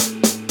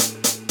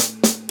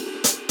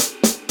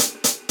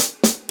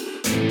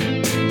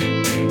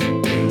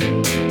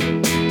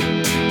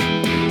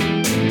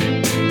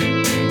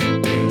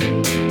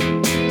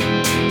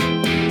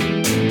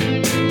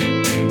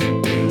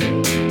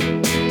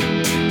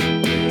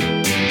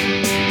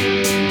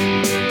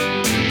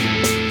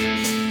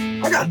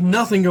got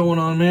nothing going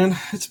on, man.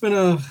 It's been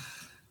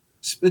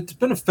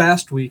a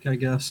fast week, I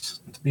guess,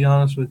 to be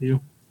honest with you.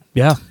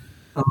 Yeah.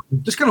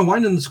 Just kind of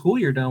winding the school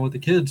year down with the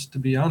kids, to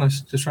be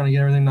honest. Just trying to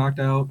get everything knocked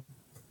out.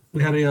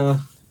 We had a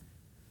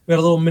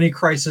little mini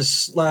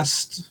crisis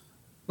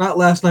not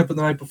last night, but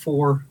the night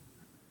before.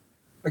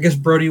 I guess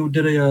Brody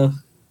did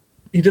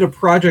a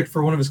project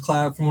for one of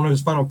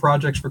his final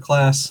projects for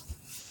class,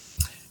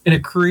 and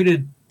it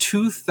created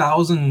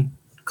 2,000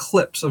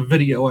 clips of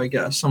video. I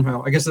guess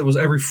it was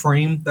every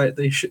frame that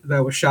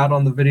that was shot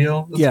on the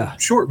video. Yeah, a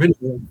short video,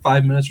 like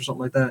 5 minutes or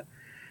something like that.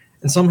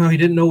 And somehow he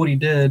didn't know what he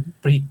did,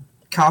 but he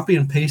copied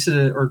and pasted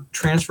it or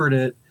transferred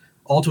it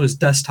all to his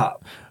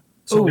desktop.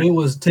 So It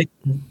was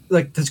taking,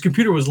 like, his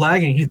computer was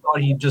lagging. He thought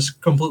he just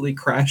completely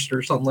crashed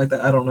or something like that.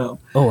 I don't know.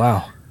 Oh,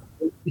 wow.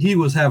 He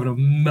was having a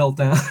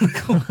meltdown.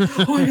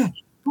 Oh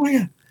my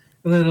God.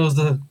 And then it was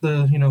the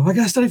I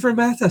got to study for a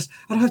math test.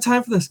 I don't have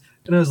time for this.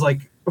 And it was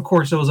like, of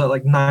course, it was at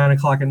like 9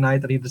 o'clock at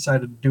night that he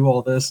decided to do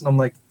all this. And I'm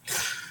like,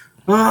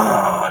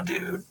 oh,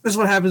 dude, this is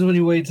what happens when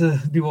you wait to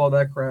do all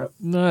that crap.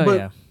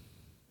 Yeah.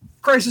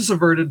 Crisis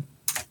averted,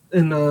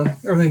 and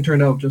everything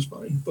turned out just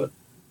fine. But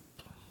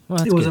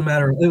it was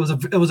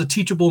it was a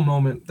teachable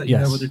moment that you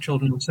have with your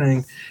children,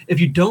 saying, if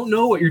you don't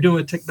know what you're doing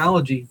with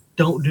technology,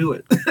 don't do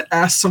it.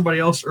 Ask somebody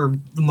else or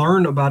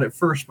learn about it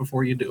first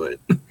before you do it.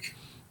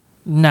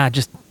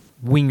 Just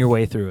wing your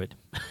way through it.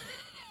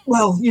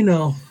 Well,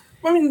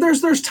 I mean,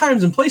 there's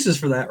times and places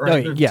for that,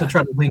 right? To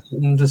try to wing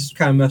it and just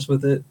kind of mess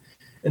with it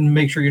and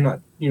make sure you're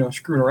not,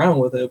 screwing around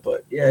with it.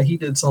 But yeah, he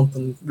did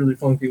something really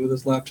funky with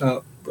his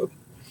laptop. But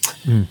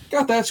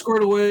got that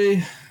squared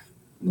away.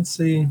 Let's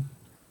see.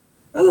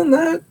 Other than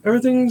that,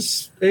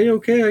 everything's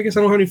A-okay. I guess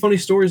I don't have any funny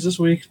stories this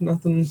week.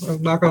 Nothing,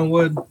 knock on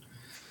wood.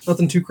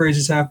 Nothing too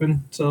crazy's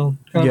happened. So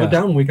kind of a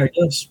down week, I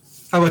guess.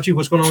 How about you?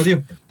 What's going on with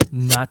you?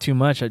 Not too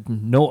much.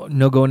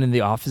 No going in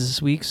the office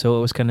this week, so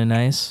it was kind of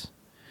nice.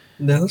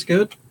 Yeah, that's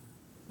good.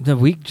 The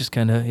week just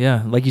kind of,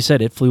 like you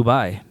said, it flew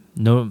by.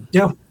 No,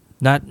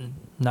 not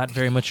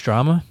very much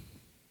drama.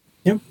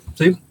 Yeah,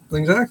 see,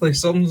 exactly.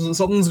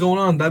 Something's going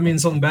on. That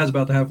means something bad's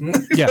about to happen.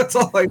 Yeah, that's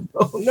all I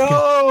know.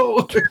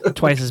 No,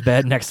 twice as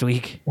bad next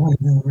week. I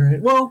know,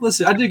 right? Well, let's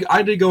see. I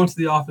did go into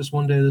the office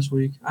one day this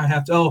week. I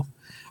have to. Oh,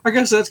 I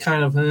guess that's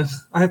kind of.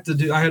 I had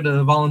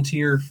to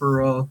volunteer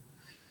for.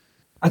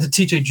 I had to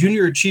teach a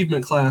junior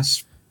achievement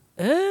class.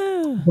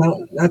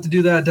 Well, I have to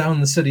do that down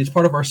in the city. It's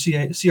part of our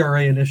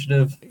CRA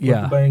initiative with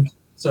the bank.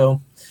 So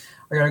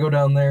I gotta go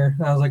down there.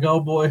 And I was like, oh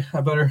boy,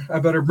 I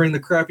better bring the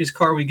crappiest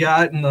car we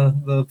got and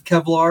the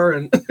Kevlar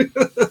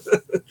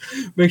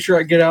and make sure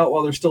I get out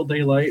while there's still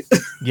daylight.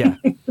 Yeah.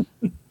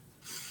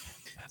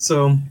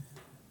 So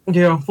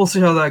yeah, we'll see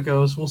how that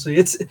goes. We'll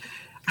see.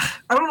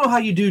 I don't know how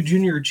you do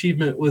junior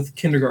achievement with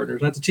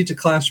kindergartners. I have to teach a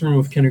classroom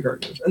of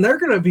kindergartners, and they're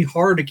going to be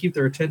hard to keep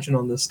their attention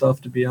on this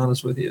stuff, to be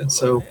honest with you.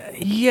 So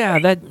yeah,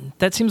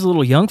 that seems a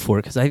little young for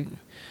it, because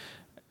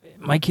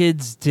my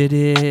kids did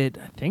it,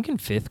 I think, in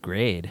 5th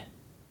grade.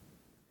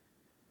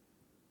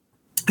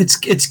 It's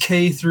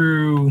K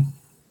through,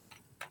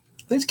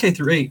 I think it's K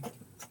through 8,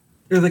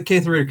 or the K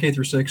through 8 or K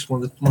through 6,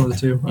 one of the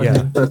two. I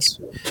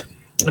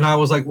think and I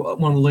was like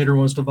one of the later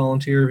ones to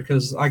volunteer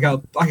because I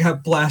got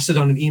blasted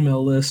on an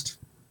email list.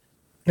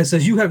 It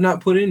says, you have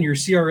not put in your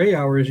CRA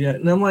hours yet.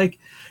 And I'm like,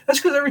 that's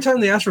because every time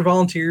they ask for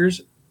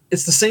volunteers,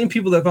 it's the same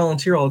people that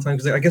volunteer all the time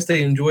because I guess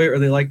they enjoy it, or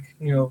they like,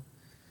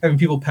 having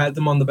people pat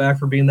them on the back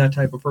for being that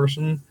type of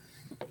person.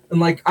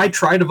 And like, I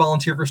try to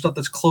volunteer for stuff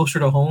that's closer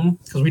to home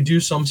because we do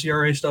some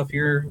CRA stuff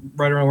here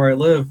right around where I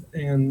live.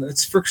 And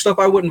it's for stuff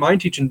I wouldn't mind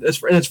teaching. It's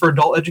for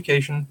adult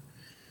education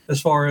as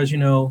far as,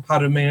 how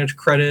to manage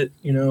credit,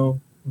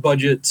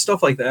 budget,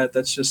 stuff like that.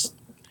 That's just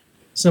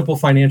simple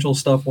financial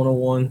stuff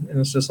 101, and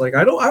it's just like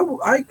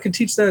I could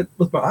teach that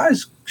with my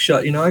eyes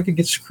shut. I could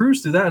get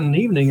cruise through that in an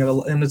evening,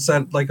 and it's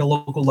at like a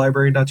local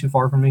library not too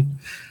far from me.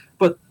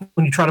 But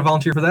when you try to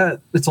volunteer for that,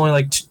 it's only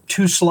like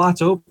 2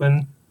 slots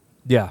open.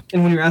 Yeah,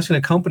 and when you're asking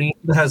a company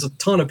that has a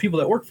ton of people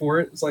that work for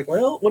it, it's like,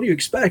 well, what do you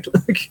expect?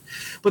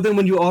 But then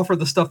when you offer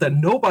the stuff that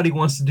nobody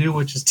wants to do,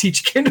 which is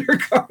teach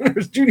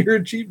kindergartners junior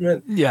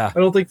achievement, I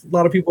don't think a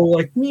lot of people are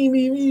like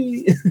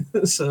me.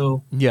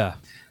 So yeah.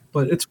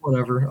 But it's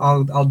whatever.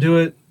 I'll do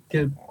it,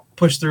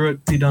 push through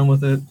it, be done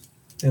with it,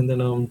 and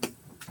then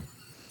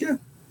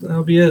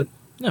that'll be it.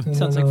 Yeah,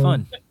 sounds like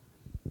fun.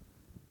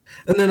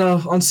 And then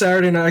on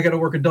Saturday night, I got to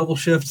work a double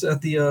shift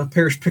at the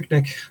parish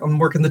picnic. I'm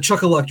working the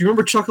Chuck-a-Luck. Do you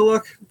remember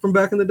Chuck-a-Luck from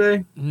back in the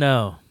day?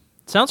 No,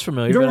 sounds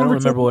familiar, but I don't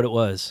remember what it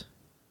was.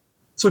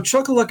 So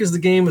Chuck-a-Luck is the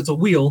game. It's a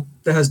wheel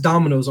that has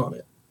dominoes on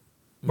it,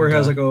 where it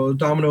has like a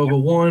domino of a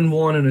 1,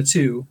 1, and a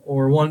 2,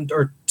 or 1,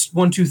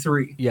 2,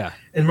 3. Yeah.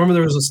 And remember,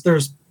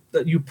 there's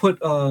that you put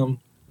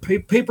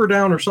paper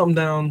down or something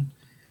down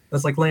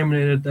that's like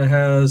laminated that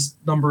has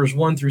numbers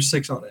 1 through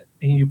 6 on it,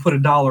 and you put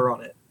 $1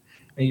 on it,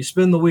 and you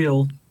spin the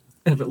wheel,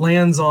 and if it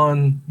lands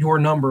on your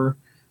number,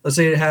 let's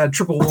say it had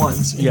triple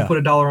ones, and you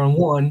put $1 on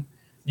 1,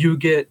 you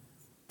get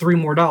 $3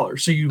 more.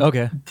 So you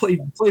played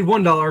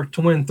 $1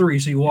 to win 3,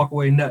 so you walk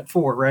away net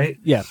 4, right?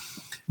 Yeah.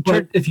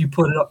 But if you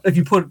put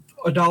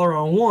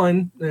 $1 on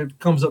one, it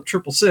comes up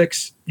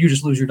 666. You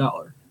just lose your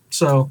 $1.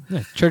 So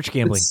church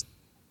gambling.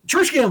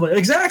 Church gambling,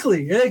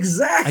 exactly.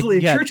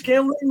 Church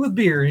gambling with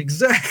beer,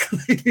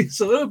 exactly.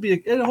 So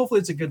hopefully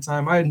it's a good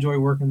time. I enjoy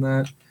working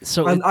that.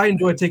 So I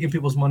enjoy taking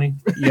people's money.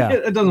 Yeah,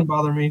 it doesn't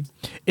bother me.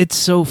 It's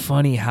so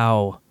funny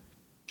how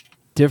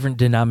different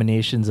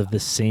denominations of the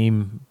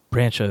same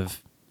branch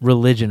of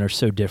religion are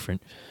so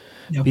different.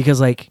 Yep. Because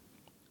like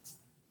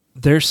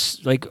there's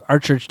like our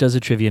church does a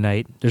trivia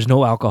night. There's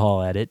no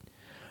alcohol at it,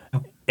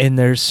 and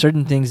there's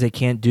certain things they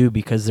can't do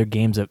because they're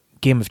game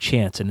of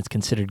chance, and it's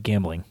considered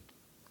gambling.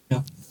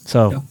 Yeah.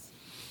 So,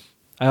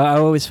 I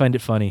always find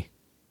it funny.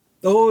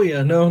 Oh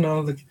yeah,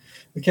 no, the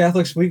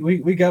Catholics, we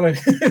gotta,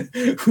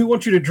 we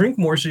want you to drink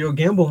more so you'll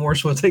gamble more,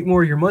 so we'll take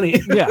more of your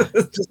money. Yeah,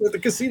 just like the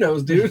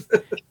casinos, dude.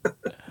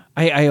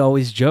 I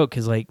always joke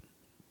because like,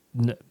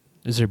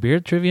 is there beer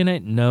at trivia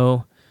night?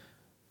 No,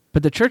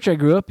 but the church I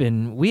grew up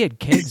in, we had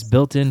kegs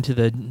built into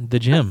the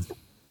gym.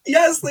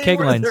 Yes, they keg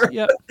were. lines.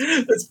 Yep.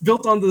 It's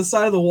built onto the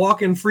side of the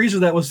walk-in freezer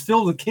that was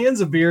filled with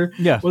cans of beer.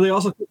 Yeah. Where they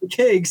also put the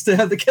kegs to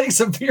have the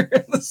kegs of beer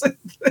in the same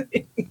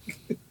thing.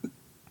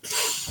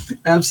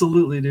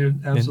 Absolutely,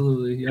 dude.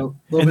 Absolutely. Yep. A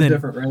little bit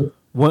different, right?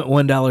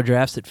 $1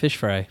 drafts at Fish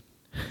Fry.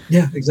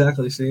 Yeah,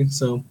 exactly. See,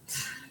 so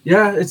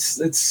yeah,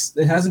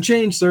 it hasn't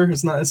changed, sir.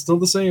 It's still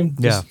the same.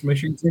 Just make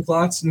sure you drink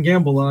lots and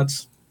gamble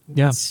lots.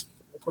 Yeah. That's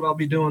what I'll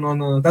be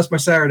doing that's my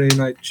Saturday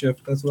night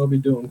shift. That's what I'll be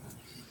doing.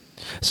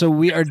 So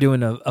we are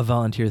doing a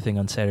volunteer thing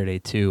on Saturday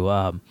too.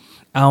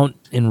 Out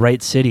in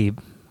Wright City,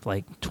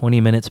 like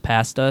 20 minutes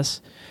past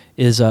us,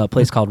 is a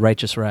place called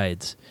Righteous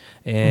Rides,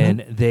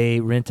 and they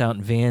rent out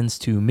vans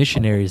to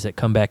missionaries that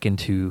come back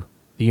into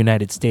the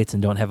United States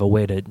and don't have a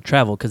way to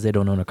travel because they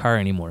don't own a car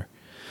anymore.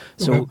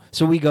 So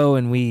we go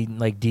and we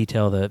like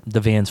detail the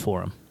vans for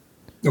them.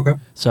 Okay.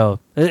 So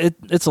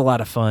it's a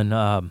lot of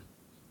fun.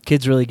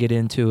 Kids really get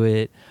into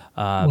it.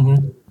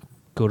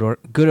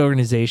 Good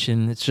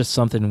organization. It's just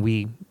something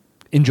we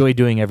enjoy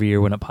doing every year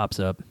when it pops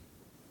up.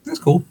 That's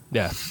cool.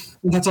 Yeah.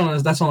 That's on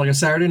like a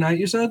Saturday night,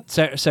 you said?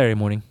 Saturday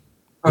morning.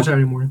 Oh,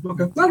 Saturday morning.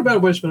 Okay. Not a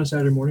bad way to spend a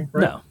Saturday morning,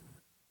 right? No.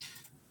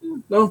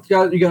 No,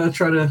 you got to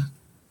try to,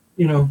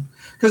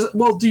 because,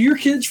 do your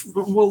kids,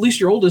 at least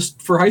your oldest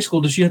for high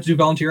school, does she have to do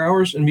volunteer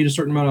hours and meet a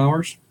certain amount of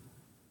hours?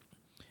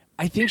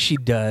 I think she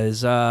does.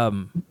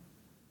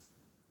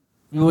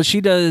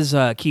 She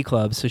does Key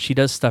Club, so she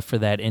does stuff for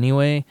that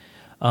anyway.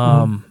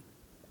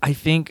 I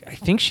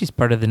think she's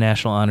part of the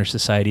National Honor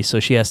Society,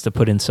 so she has to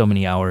put in so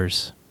many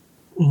hours.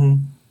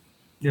 Mm-hmm.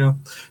 Yeah.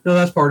 No,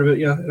 that's part of it.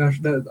 Yeah.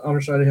 That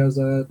Honor Society has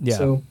that. Yeah.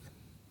 So,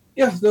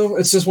 yeah, no,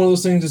 it's just one of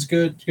those things. It's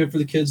good for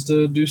the kids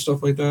to do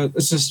stuff like that.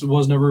 It's just, it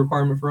was never a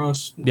requirement for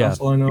us. Yeah. That's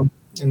all I know.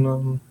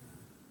 And,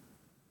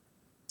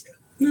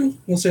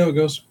 we'll see how it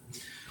goes.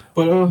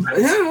 But, other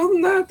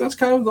than that, that's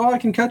kind of all I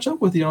can catch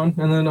up with you on.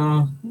 And then,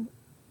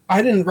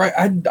 I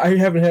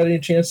haven't had any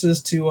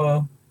chances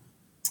to,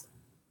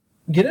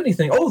 get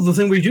anything. Oh, the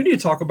thing we do need to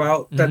talk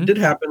about that did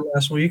happen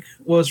last week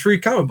was Free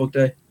Comic Book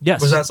Day.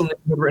 Yes. Was that something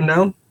you had written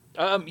down?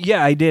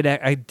 Yeah, I did.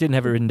 I didn't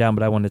have it written down,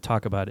 but I wanted to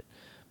talk about it.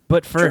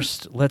 But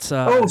first, let's.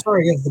 Sorry.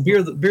 Yeah, the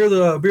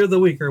beer of the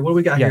week. Or what do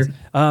we got here?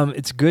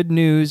 It's Good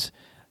News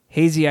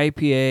Hazy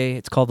IPA.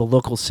 It's called the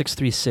Local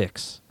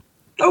 636.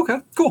 Okay,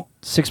 cool.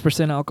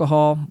 6%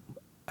 alcohol.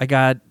 I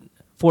got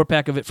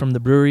 4-pack of it from the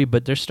brewery,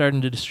 but they're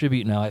starting to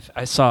distribute now.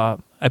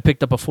 I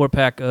picked up a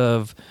 4-pack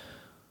of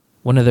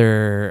one of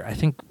their, I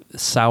think,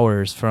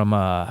 sours from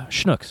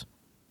Schnucks.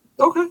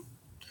 Okay.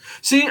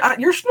 See,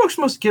 your Schnucks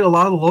must get a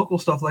lot of the local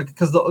stuff, like,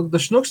 because the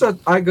Schnucks that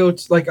I go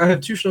to, like, I have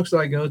 2 Schnucks that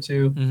I go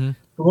to. Mm-hmm.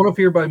 The one up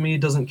here by me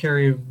doesn't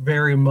carry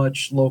very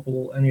much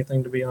local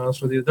anything, to be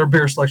honest with you. Their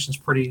beer selection's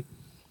pretty,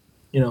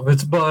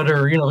 it's Bud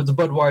or, it's a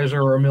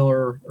Budweiser or a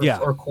Miller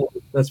or Colt.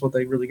 That's what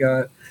they really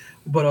got.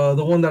 But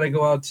the one that I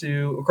go out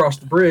to across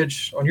the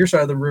bridge on your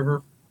side of the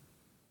river,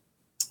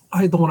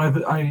 the one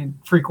I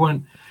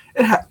frequent,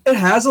 it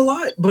has a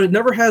lot, but it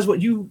never has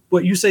what you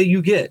say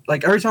you get.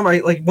 Like every time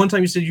one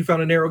time you said you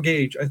found a narrow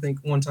gauge. I think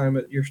one time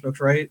at your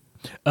Schnucks, right?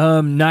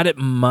 Not at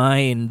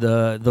mine.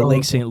 The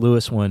Lake St.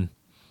 Louis one.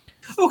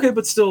 Okay,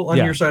 but still on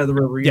your side of the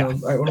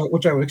river,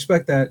 which I would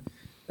expect that.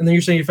 And then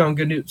you're saying you found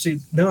Good News. See,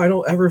 no, I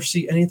don't ever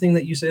see anything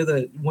that you say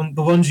that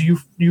the ones you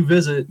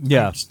visit.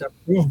 Yeah,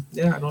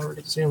 I don't ever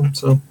get to see them.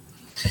 So,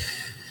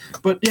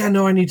 but yeah,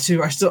 no, I need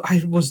to.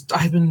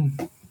 I've been.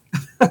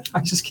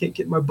 I just can't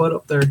get my butt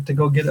up there to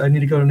go get it. I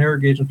need to go to Narrow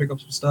Gauge and pick up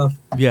some stuff.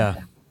 Yeah.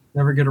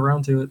 Never get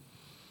around to it.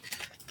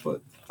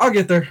 But I'll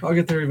get there. I'll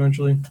get there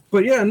eventually.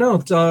 But yeah, no,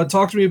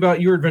 talk to me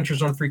about your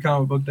adventures on Free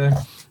Comic Book Day.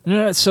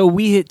 Yeah, so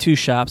we hit 2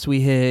 shops. We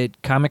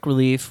hit Comic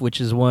Relief,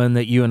 which is one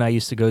that you and I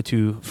used to go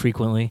to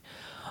frequently.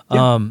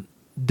 Yeah.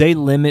 They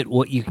limit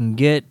what you can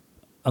get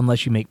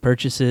unless you make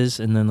purchases,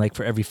 and then like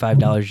for every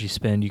 $5 you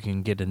spend, you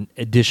can get an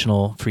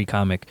additional free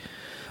comic.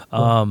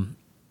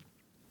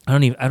 I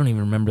don't even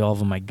remember all of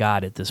them I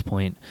got at this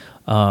point.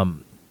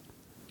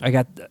 I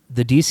got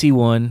the DC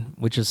one,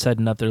 which is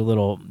setting up their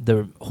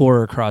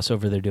horror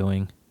crossover they're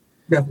doing.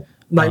 Yeah.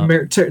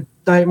 Night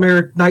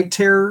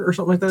Terror or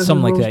something like that.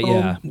 Something like that,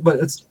 yeah. But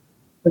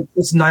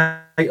it's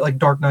night, like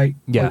Dark Knight,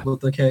 yeah, with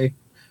the K.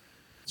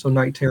 So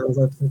Night Terror,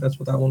 I think that's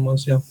what that one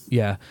was. Yeah.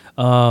 Yeah.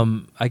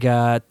 I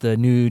got the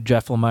new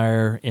Jeff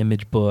Lemire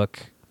Image book.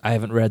 I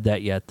haven't read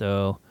that yet,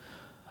 though.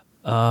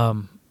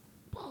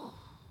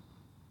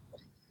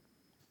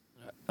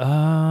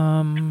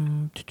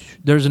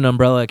 There's an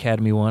Umbrella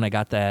Academy one. I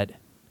got that.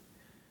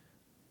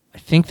 I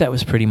think that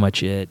was pretty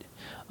much it.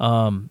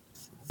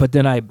 But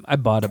then I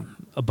bought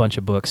a bunch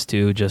of books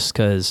too, just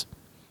because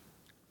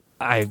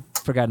I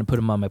forgot to put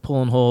them on my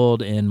pull and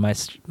hold, and my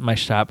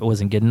shop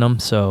wasn't getting them.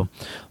 So,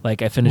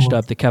 like, I finished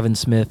up the Kevin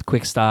Smith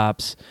Quick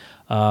Stops.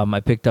 I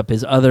picked up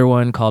his other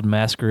one called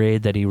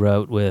Masquerade that he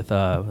wrote with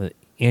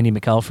Andy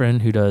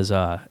McElfrin, who does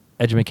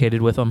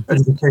Educated with him.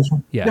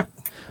 Education. Yeah.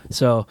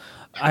 So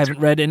I haven't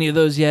read any of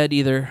those yet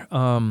either.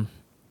 And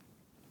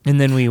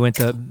then we went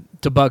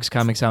to Bugs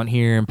Comics out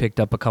here and picked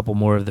up a couple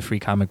more of the free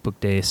comic book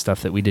day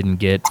stuff that we didn't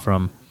get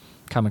from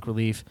Comic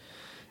Relief.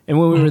 And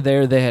when we were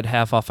there, they had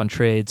half off on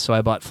trades, so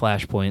I bought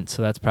Flashpoint.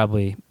 So that's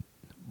probably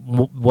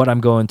what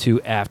I'm going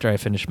to after I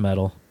finish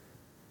Metal.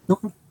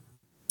 Okay.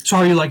 So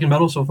how are you liking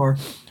Metal so far?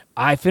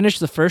 I finished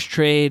the first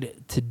trade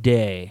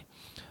today.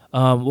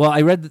 Well,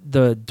 I read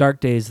the Dark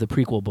Days, the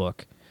prequel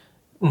book.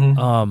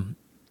 Mm-hmm.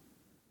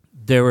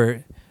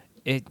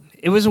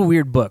 It was a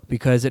weird book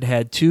because it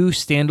had 2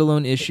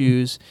 standalone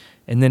issues,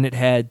 and then it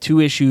had 2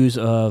 issues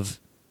of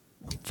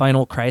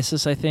Final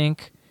Crisis, I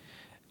think,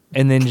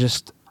 and then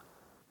just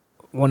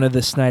one of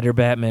the Snyder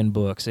Batman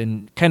books,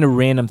 and kind of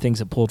random things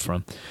it pulled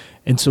from.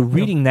 And so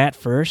reading that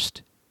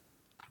first,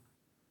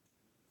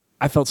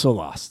 I felt so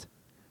lost.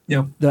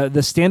 Yeah. The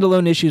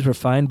standalone issues were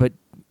fine, but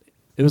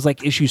it was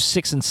like issues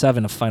 6 and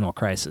 7 of Final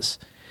Crisis.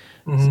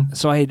 Mm-hmm.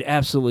 So I had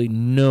absolutely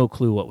no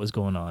clue what was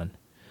going on.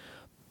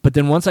 But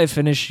then once I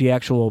finished the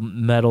actual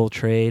Metal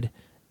trade,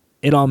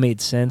 it all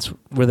made sense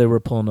where they were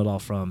pulling it all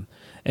from.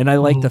 And I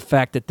like the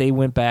fact that they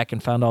went back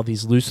and found all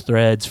these loose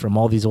threads from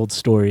all these old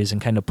stories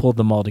and kind of pulled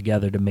them all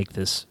together to make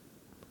this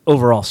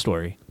overall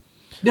story.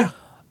 Yeah.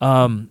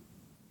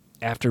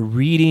 After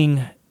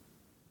reading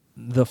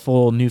the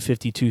full New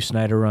 52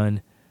 Snyder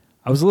run,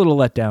 I was a little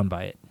let down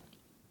by it.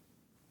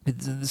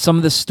 Some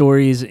of the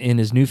stories in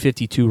his New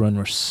 52 run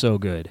were so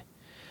good.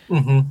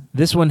 Mm-hmm.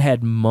 This one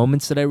had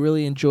moments that I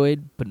really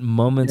enjoyed, but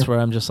moments where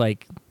I'm just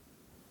like,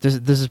 this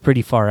is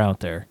pretty far out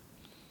there.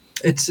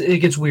 It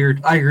gets weird.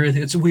 I agree with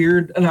you. It's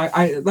weird, and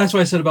I that's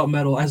what I said about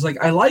Metal. I was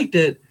like, I liked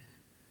it,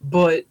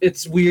 but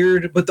it's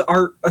weird. But the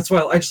art, that's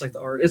why I just like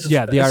the art. The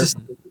art.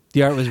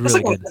 The art was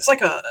really good. It's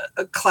like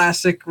a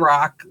classic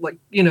rock, like,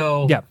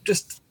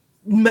 just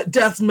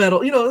death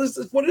metal.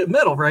 It's what is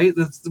metal, right?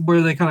 That's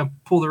where they kind of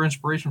pull their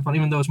inspiration from,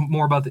 even though it's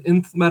more about the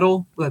nth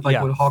metal, like what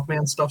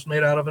Hawkman stuff's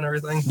made out of and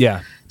everything.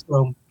 Yeah.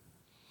 So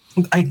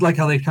I like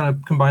how they kind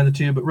of combine the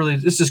two, but really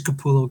it's just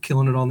Capullo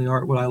killing it on the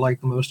art. What I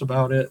like the most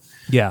about it.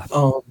 Yeah.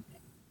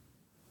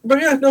 But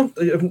yeah, no,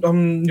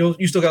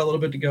 you still got a little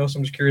bit to go, so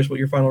I'm just curious what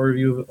your final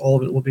review of all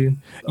of it will be.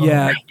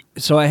 Yeah,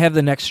 so I have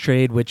the next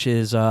trade, which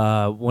is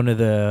one of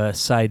the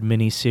side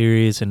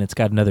mini-series, and it's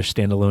got another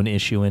standalone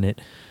issue in it.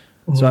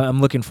 Mm-hmm. So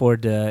I'm looking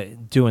forward to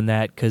doing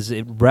that because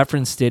it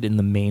referenced it in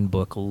the main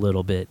book a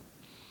little bit.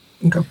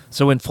 Okay.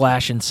 So when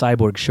Flash and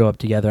Cyborg show up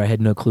together, I had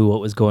no clue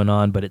what was going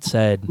on, but it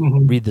said,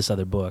 read this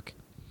other book.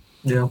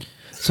 Yeah.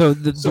 So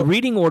the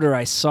reading order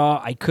I saw,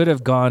 I could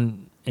have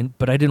gone,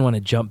 but I didn't want to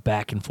jump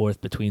back and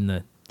forth between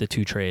the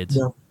 2 trades.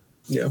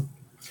 Yeah.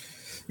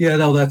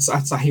 No,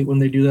 that's I hate when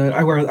they do that.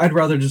 I'd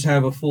rather just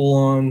have a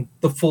full.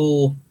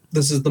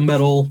 This is the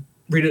Metal.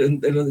 Read it,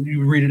 and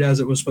you read it as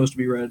it was supposed to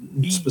be read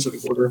in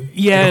specific order.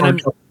 Yeah,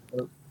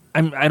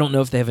 and I don't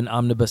know if they have an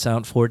omnibus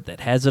out for it that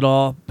has it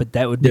all, but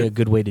that would be a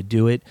good way to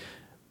do it.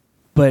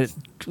 But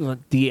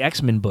the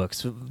X-Men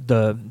books,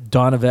 the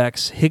Dawn of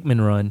X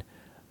Hickman run,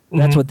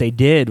 that's what they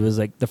did. Was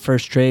like the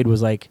first trade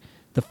was like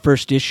the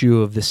first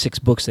issue of the 6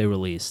 books they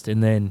released,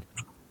 and then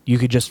you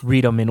could just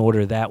read them in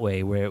order that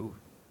way, where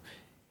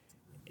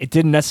it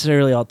didn't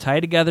necessarily all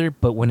tie together,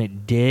 but when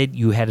it did,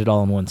 you had it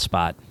all in one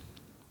spot.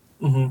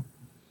 Mm-hmm.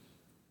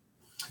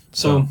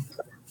 So,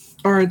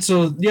 all right.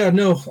 So,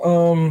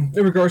 in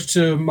regards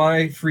to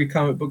my free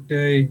comic book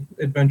day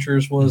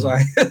adventures was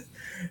I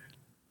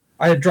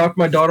had dropped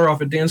my daughter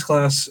off at dance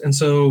class, and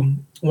so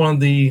one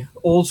of the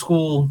old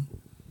school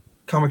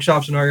comic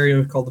shops in our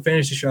area called the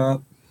Fantasy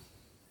Shop,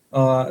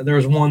 there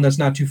was one that's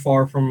not too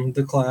far from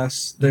the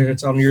class.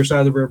 It's on your side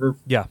of the river.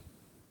 Yeah.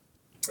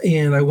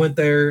 And I went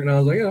there, and I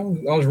was like,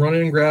 I was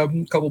running and grabbed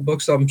a couple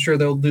books. So I'm sure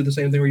they'll do the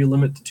same thing where you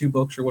limit to 2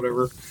 books or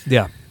whatever.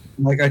 Yeah.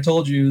 Like I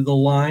told you, the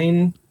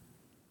line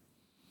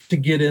to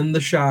get in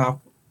the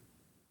shop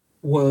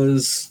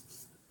was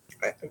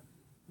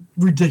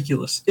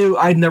ridiculous.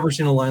 I'd never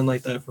seen a line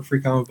like that for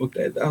free comic book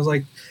day. I was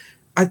like,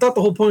 I thought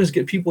the whole point is to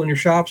get people in your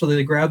shop so that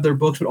they grab their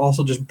books, but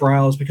also just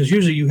browse, because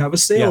usually you have a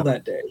sale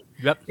that day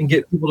and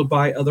get people to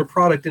buy other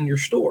product in your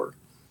store.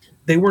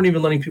 they weren't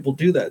even letting people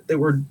do that. They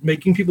were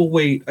making people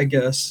wait, I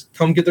guess,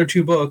 come get their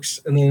 2 books,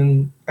 and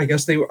then I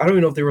guess I don't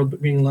even know if they were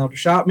being allowed to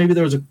shop. Maybe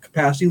there was a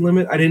capacity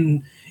limit. I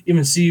didn't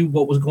even see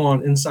what was going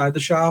on inside the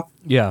shop.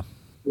 Yeah.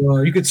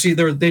 You could see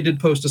they did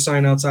post a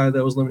sign outside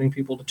that was limiting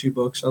people to 2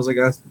 books. I was like,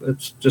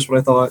 that's just what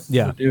I thought.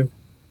 Yeah. Do.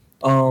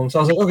 So I was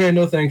like, okay,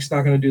 no thanks,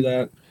 not going to do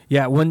that.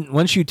 Yeah.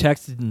 Once you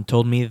texted and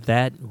told me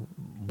that,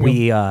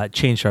 we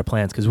changed our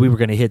plans because we were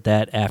going to hit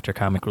that after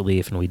Comic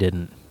Relief, and we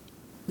didn't.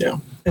 Yeah.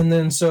 And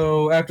then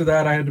so after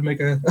that, I had to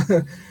make a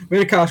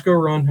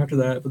Costco run after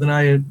that. But then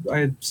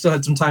I still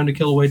had some time to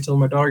kill away till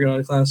my daughter got out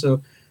of class.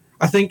 So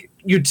I think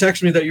you'd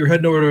text me that you were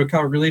heading over to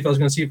Comic Relief. I was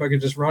going to see if I could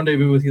just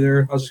rendezvous with you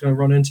there. I was just going to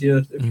run into you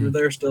if you were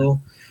there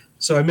still.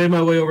 So I made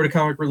my way over to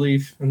Comic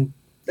Relief, and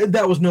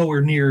that was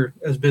nowhere near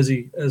as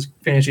busy as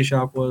Fantasy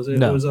Shop was. It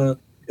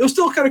was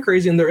still kind of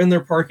crazy, and they're in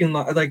their parking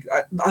lot. Like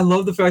I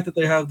love the fact that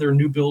they have their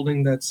new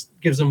building that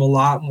gives them a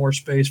lot more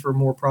space for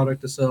more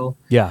product to sell.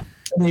 Yeah.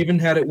 And they even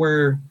had it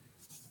where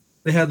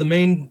they had the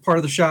main part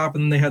of the shop,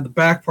 and then they had the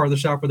back part of the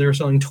shop where they were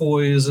selling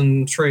toys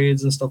and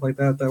trades and stuff like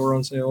that were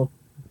on sale.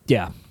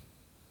 Yeah.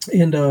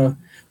 And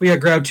we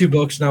had grabbed 2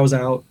 books, and I was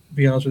out. To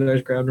be honest with you, I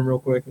just grabbed them real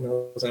quick, and I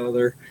was out of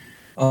there.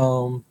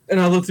 And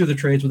I looked through the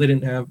trades, but they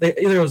didn't have.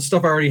 Either it was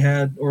stuff I already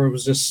had, or it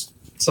was just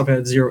stuff I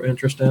had zero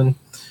interest in.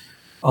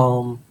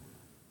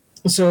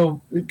 So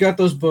we got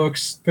those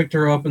books, picked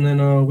her up, and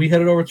then we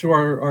headed over to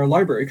our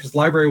library, because the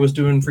library was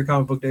doing Free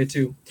Comic Book Day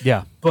too.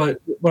 Yeah. But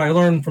what I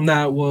learned from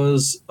that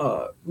was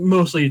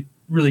mostly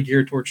really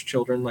geared towards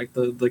children, like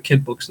the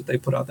kid books that they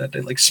put out that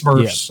day, like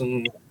Smurfs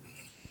and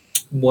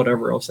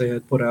whatever else they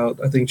had put out.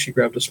 I think she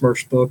grabbed a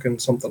Smurfs book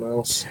and something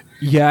else.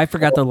 Yeah, I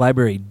forgot the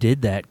library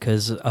did that,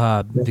 because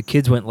the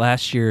kids went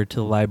last year to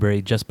the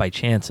library just by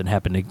chance and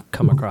happened to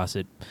come across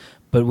it.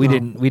 But we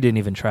didn't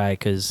even try,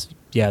 because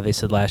they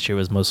said last year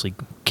was mostly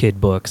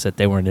kid books that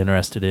they weren't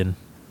interested in.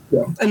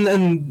 Yeah,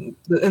 and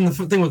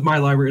the thing with my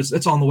library is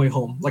it's on the way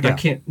home. Like I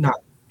can't not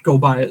go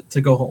buy it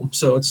to go home.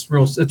 So it's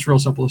real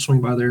simple to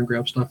swing by there and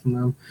grab stuff from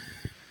them.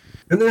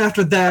 And then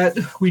after that,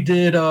 we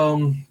did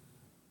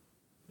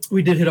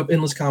hit up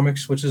Endless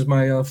Comics, which is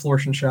my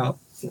Florissant shop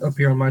up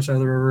here on my side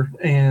of the river.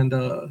 And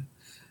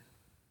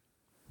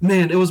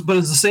man, it's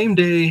the same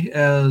day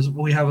as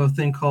we have a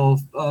thing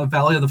called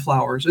Valley of the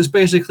Flowers. It's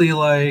basically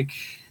like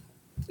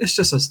it's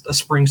just a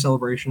spring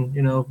celebration,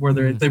 where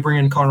they bring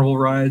in carnival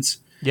rides.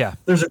 Yeah,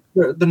 there's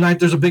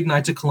a big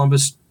Knights of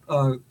Columbus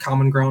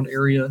common ground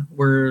area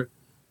where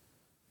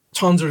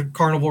tons of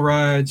carnival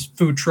rides,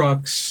 food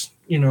trucks.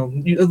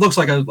 It looks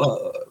like a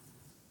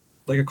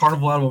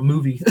carnival out of a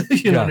movie.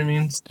 You know what I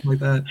mean? Stuff like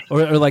that,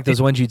 or like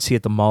those ones you'd see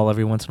at the mall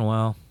every once in a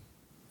while.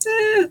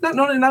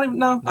 Not even.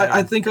 No.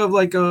 I think of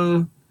like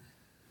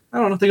I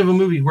don't know. Think of a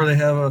movie where they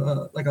have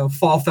a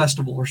fall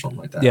festival or something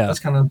like that. Yeah, that's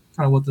kind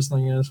of what this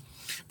thing is.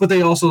 But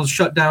they also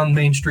shut down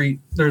Main Street.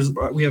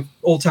 We have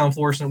Old Town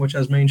Florissant, which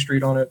has Main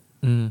Street on it,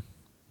 and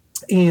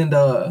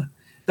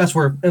that's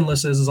where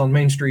Endless is on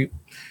Main Street.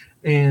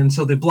 And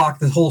so they block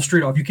the whole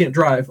street off. You can't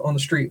drive on the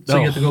street, so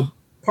you have to go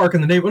park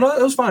in the neighborhood. No,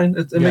 it was fine.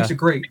 It makes it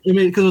great.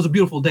 Because it was a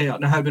beautiful day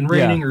out. Now, had it been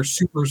raining or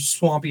super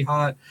swampy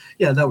hot,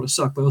 that would have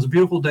sucked. But it was a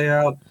beautiful day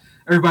out.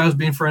 Everybody was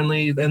being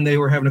friendly, and they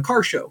were having a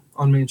car show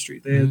on Main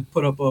Street. They had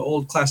put up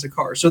old classic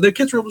cars, so the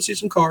kids were able to see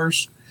some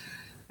cars.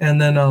 And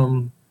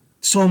then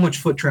so much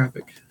foot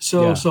traffic,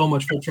 so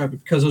much foot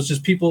traffic, because it was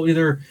just people,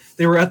 either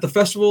they were at the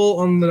festival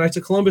on the Knights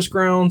of Columbus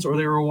grounds, or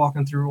they were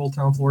walking through Old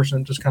Town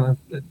Florissant, just kind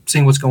of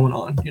seeing what's going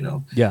on,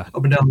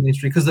 up and down Main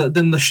Street, because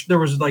then there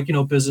was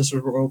businesses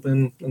were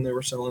open and they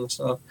were selling and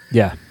stuff.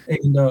 Yeah.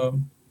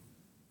 And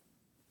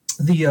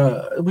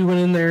we went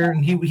in there,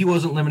 and he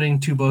wasn't limiting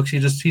 2 books. He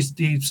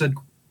said,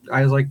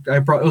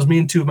 it was me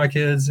and 2 of my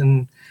kids,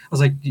 and I was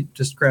like,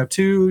 just grab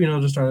 2,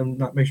 just trying to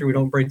not make sure we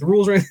don't break the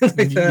rules or anything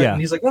like that. Yeah. And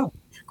he's like, no,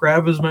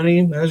 grab as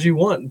many as you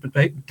want, but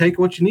take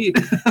what you need.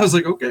 I was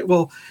like, okay,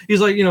 well, he's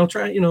like,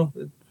 try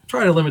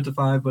to limit to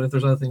 5, but if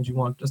there's other things you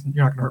want,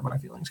 you're not going to hurt my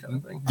feelings, kind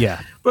of thing.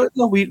 Yeah. But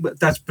no, but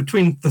that's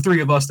between the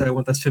 3 of us that I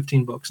went, that's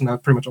 15 books, and I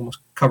pretty much almost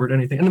covered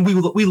anything. And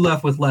we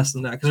left with less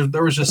than that, because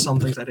there was just some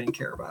things I didn't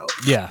care about.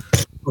 Yeah.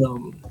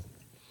 But,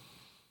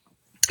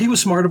 he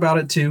was smart about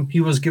it too. He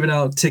was giving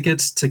out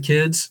tickets to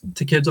kids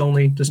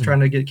only, just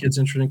trying to get kids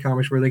interested in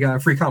comics, where they got a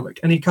free comic,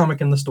 any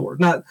comic in the store.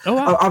 Not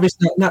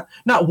obviously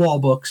not wall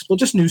books, but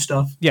just new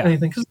stuff. Yeah,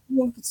 anything, because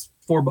it's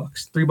 $4,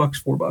 $3,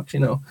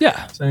 $4.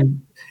 Yeah. So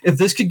if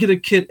this could get a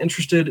kid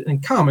interested in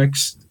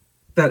comics,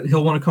 that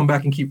he'll want to come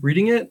back and keep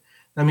reading it.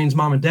 That means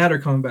mom and dad are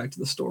coming back to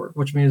the store,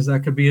 which means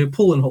that could be a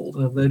pull and hold.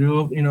 And if they do,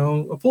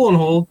 a pull and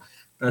hold,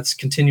 that's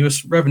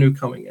continuous revenue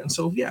coming in.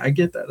 So I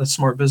get that. That's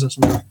smart business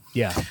move.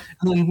 Yeah.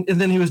 And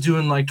then he was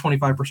doing like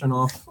 25%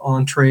 off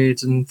on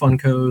trades and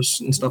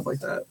Funkos and stuff like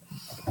that.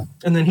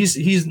 And then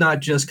he's not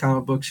just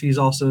comic books. He's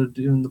also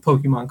doing the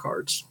Pokemon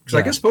cards. Because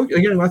I guess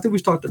I think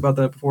we've talked about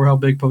that before, how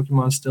big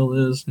Pokemon still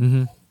is,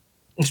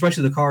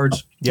 especially the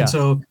cards. Yeah. And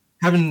so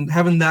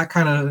having that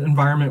kind of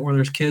environment where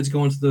there's kids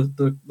going to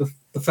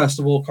the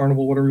festival,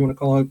 carnival, whatever you want to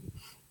call it,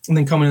 and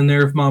then coming in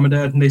there with mom and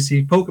dad and they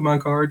see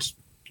Pokemon cards,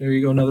 There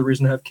you go, another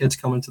reason to have kids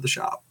come into the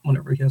shop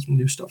whenever he has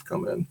new stuff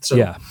coming in. So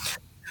yeah.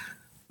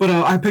 But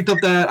I picked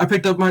up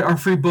our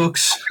free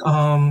books.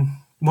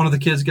 One of the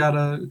kids got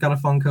a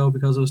Funko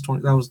because it was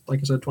 20. That was, like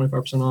I said,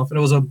 25% off, and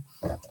it was a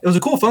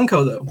cool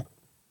Funko though.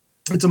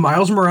 It's a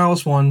Miles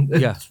Morales one.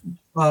 It's,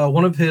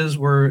 one of his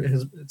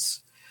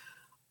it's.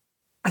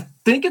 I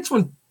think it's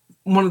when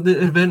one of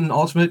the event in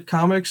Ultimate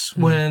Comics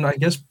when I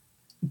guess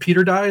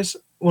Peter dies.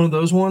 One of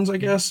those ones, I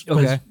guess.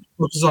 Okay.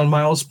 Which is on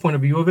Miles' point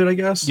of view of it, I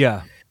guess.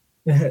 Yeah.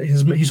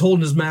 He's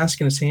holding his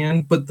mask in his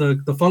hand, but the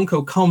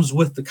Funko comes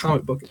with the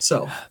comic book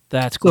itself.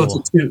 That's cool. So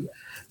it's a two.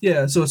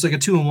 Yeah, so it's like a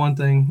 2-in-1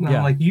 thing. And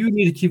I'm like, you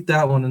need to keep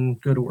that one in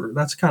good order.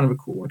 That's kind of a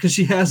cool one because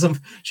she had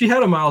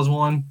a Miles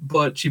one,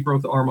 but she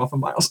broke the arm off of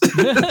Miles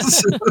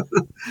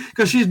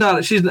because she's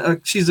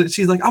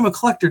like, I'm a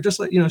collector, just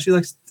like she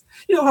likes,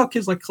 how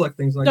kids like collect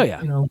things like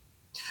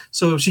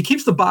So she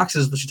keeps the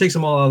boxes, but she takes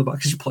them all out of the box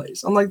because she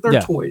plays. I'm like,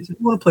 they're toys. If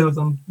you want to play with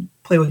them,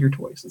 play with your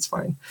toys. It's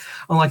fine.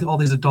 Unlike all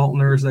these adult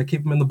nerds that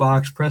keep them in the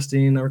box,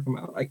 pristine, never come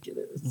out. I get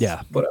it.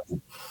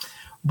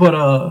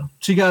 But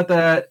she got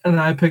that, and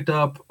I picked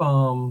up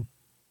Green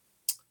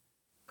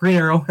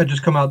Arrow had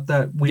just come out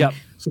that week. Yep.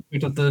 So I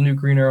picked up the new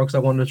Green Arrow because I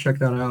wanted to check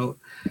that out.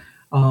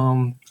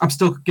 I'm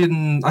still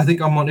getting, I think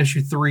I'm on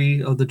issue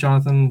 3 of the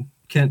Jonathan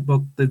Kent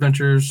book, The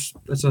Adventures.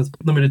 It's a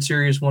limited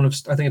series,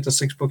 I think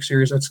it's a 6-book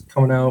series that's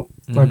coming out.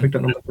 So I picked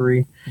up number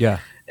 3. Yeah.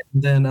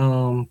 And then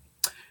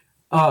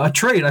a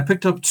trade. I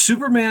picked up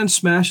Superman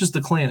Smashes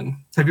the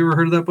Klan. Have you ever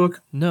heard of that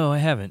book? No, I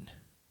haven't.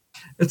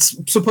 It's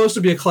supposed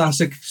to be a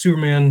classic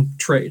Superman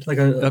trade, like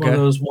one of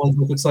those ones.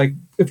 It's like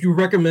if you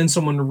recommend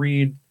someone to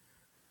read,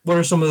 what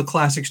are some of the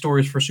classic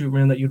stories for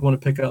Superman that you'd want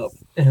to pick up,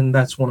 and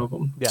that's one of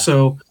them. Yeah.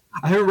 So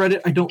I haven't read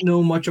it. I don't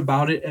know much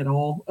about it at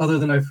all, other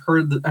than I've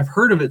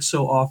heard of it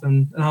so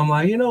often, and I'm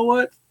like, you know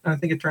what? I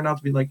think it turned out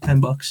to be like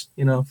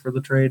 $10, for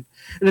the trade,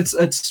 and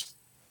it's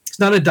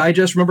not a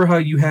digest. Remember how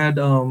you had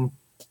what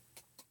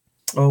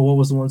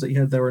was the ones that you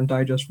had that were in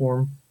digest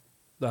form?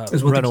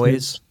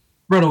 Runaways.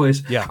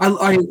 Runaways. Yeah.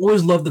 I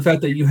always loved the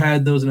fact that you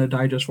had those in a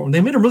digest form. They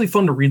made them really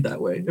fun to read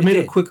that way. It made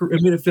it quicker.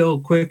 It made it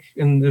feel quick,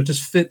 and it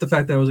just fit the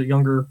fact that it was a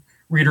younger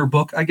reader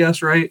book, I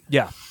guess, right?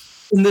 Yeah.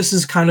 And this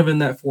is kind of in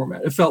that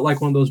format. It felt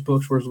like one of those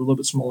books where it's a little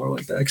bit smaller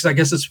like that, because I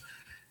guess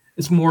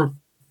it's more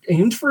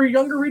aimed for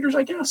younger readers,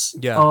 I guess.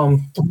 Yeah.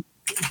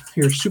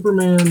 Here,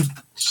 Superman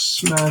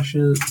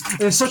Smashes.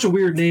 And it's such a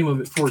weird name of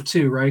it for it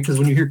too, right? Because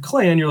when you hear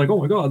Klan, you're like, oh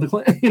my god, the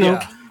Klan,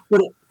 Yeah.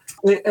 But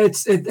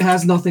it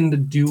has nothing to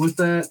do with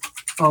that.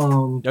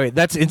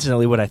 That's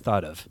instantly what I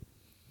thought of.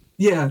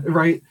 Yeah,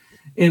 right.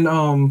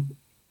 And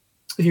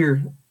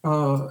here,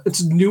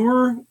 it's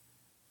newer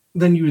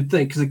than you would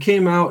think because it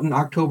came out in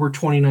October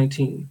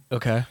 2019.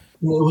 Okay.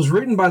 Well, it was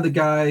written by the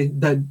guy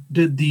that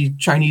did the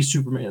Chinese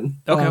Superman.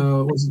 Okay.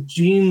 Was it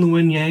Gene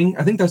Luen Yang?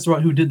 I think that's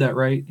about who did that,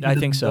 right? I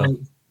think so.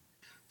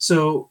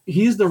 So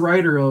he's the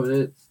writer of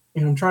it,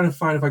 and I'm trying to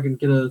find if I can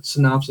get a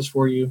synopsis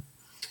for you.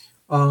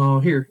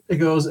 Here it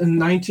goes. In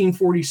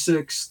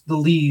 1946, the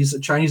Lees, a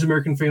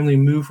Chinese-American family,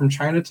 moved from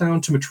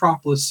Chinatown to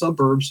Metropolis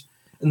suburbs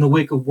in the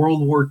wake of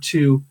World War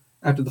II.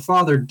 After the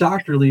father,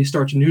 Dr. Lee,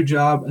 starts a new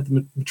job at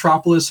the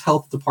Metropolis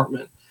Health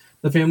Department.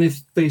 The family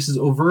faces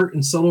overt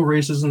and subtle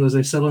racism as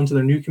they settle into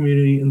their new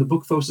community, and the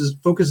book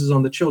focuses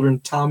on the children,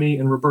 Tommy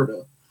and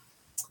Roberta.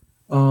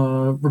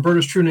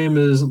 Roberta's true name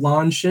is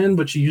Lan Shin,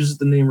 but she uses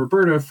the name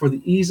Roberta for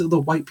the ease of the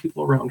white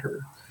people around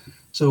her.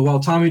 So while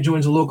Tommy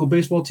joins a local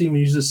baseball team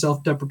and uses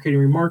self-deprecating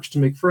remarks to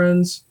make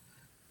friends,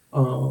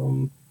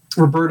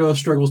 Roberta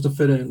struggles to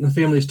fit in. The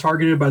family is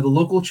targeted by the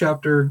local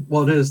chapter.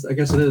 Well, I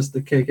guess it is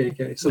the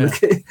KKK. So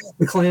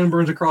the Klan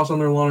burns a cross on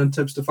their lawn and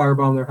tips to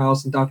firebomb their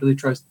house, and Dr. Lee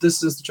tries to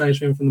distance the Chinese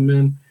family from the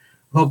men,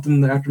 help them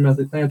in the aftermath of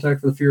the Klan attack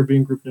for the fear of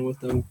being grouped in with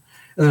them.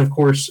 And then, of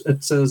course,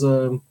 it says,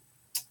 Tommy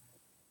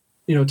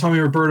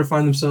and Roberta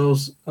find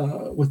themselves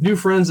with new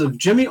friends of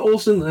Jimmy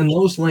Olsen and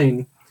Lois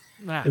Lane.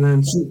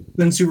 And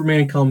then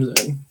Superman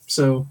comes in.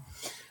 So,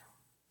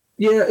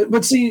 yeah,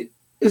 but see,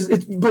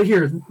 but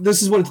here,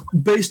 this is what it's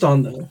based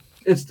on, though.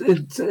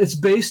 It's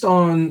based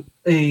on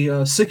a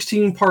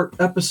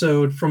 16-part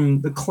episode from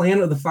the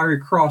Clan of the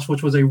Fiery Cross,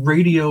 which was a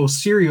radio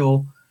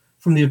serial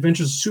from the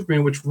Adventures of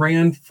Superman, which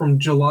ran from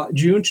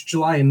June to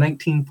July in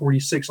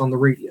 1946 on the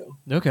radio.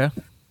 Okay.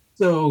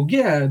 So,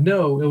 yeah,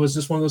 no, it was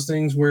just one of those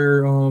things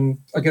where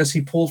I guess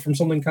he pulled from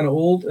something kind of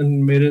old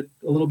and made it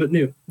a little bit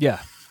new. Yeah.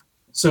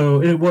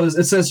 So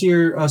it says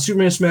here,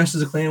 Superman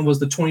Smashes the Klan was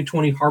the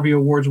 2020 Harvey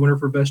Awards winner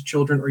for Best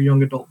Children or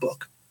Young Adult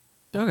Book.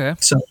 Okay.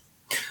 So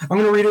I'm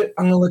going to read it.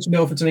 I'm going to let you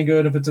know if it's any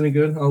good. If it's any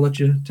good, I'll let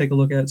you take a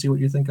look at it, see what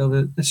you think of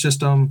it. It's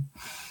just, and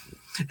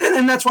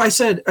that's why I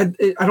said,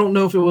 I don't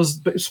know if it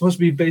was supposed to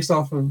be based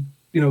off of,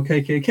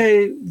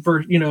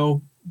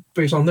 KKK,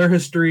 based on their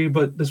history,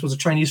 but this was a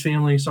Chinese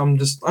family. So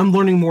I'm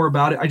learning more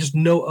about it. I just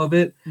know of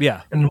it.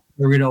 Yeah. And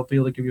when I read it, I'll be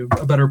able to give you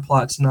a better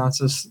plot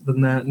synopsis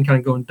than that and kind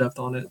of go in depth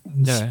on it.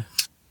 Yeah.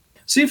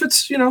 See if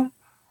it's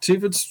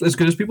as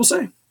good as people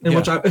say.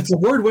 And it's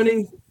award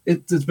winning.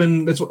 It's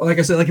like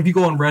I said, like if you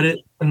go on Reddit,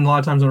 and a lot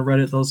of times on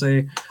Reddit they'll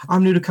say,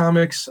 I'm new to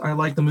comics, I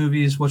like the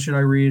movies, what should I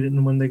read?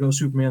 And when they go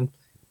Superman,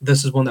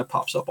 this is one that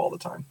pops up all the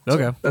time.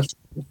 Okay. So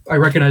I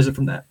recognize it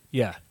from that.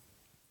 Yeah.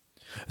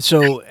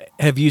 So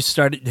have you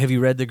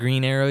read the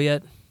Green Arrow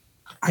yet?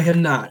 I had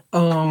not.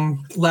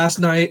 Last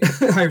night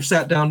I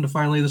sat down to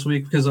finally this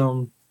week because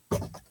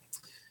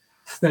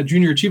that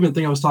junior achievement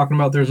thing I was talking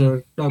about, there's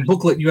a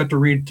booklet you have to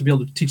read to be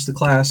able to teach the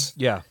class.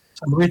 Yeah.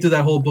 So I read through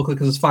that whole booklet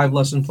because it's 5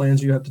 lesson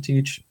plans you have to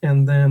teach.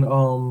 And then I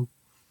was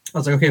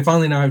like, okay,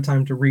 finally now I have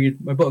time to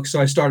read my book. So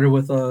I started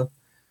with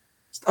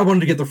I wanted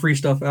to get the free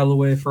stuff out of the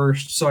way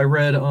first. So I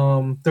read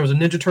there was a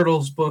Ninja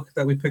Turtles book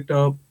that we picked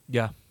up.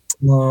 Yeah.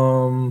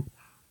 And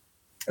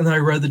then I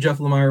read the Jeff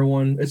Lemire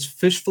one. It's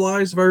Fish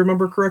Flies, if I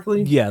remember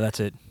correctly. Yeah, that's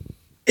it.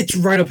 It's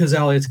right up his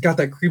alley. It's got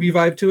that creepy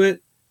vibe to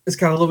it. It's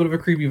got a little bit of a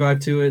creepy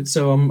vibe to it.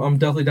 So I'm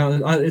definitely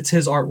down. It's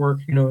his artwork.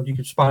 You know, you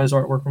can spot his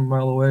artwork from a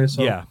mile away.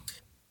 So yeah.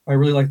 I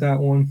really like that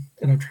one.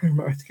 And I'm trying to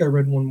remember. I think I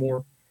read one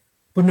more.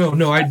 But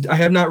no, I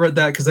have not read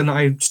that because then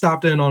I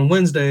stopped in on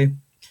Wednesday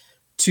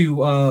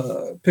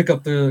to pick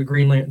up the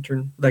Green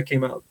Lantern that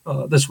came out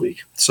this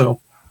week. So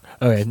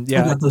okay,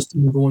 yeah. I got those 2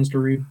 ones to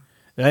read.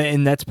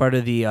 And that's part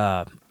of the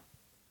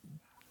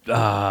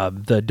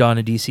Dawn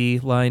of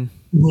DC line.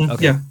 Mm-hmm.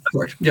 Okay. Yeah,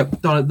 correct.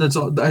 Yep, Dawn, that's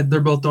all. They're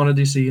both Dawn of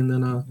DC, and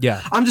then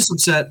yeah, I'm just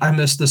upset I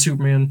missed the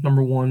Superman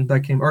 #1 that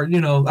came, or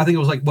I think it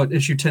was like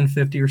issue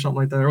 1050 or something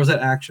like that, or was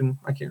that Action?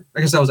 I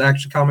guess that was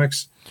Action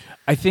Comics.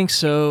 I think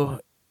so.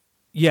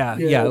 Yeah,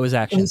 it was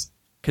Action.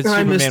 Because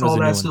I missed all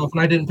that stuff,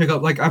 and I didn't pick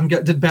up. Like,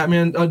 did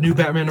Batman new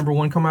Batman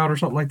 #1 come out or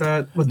something like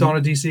that with Dawn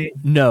of DC?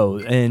 No,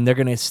 and they're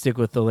gonna stick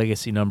with the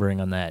legacy numbering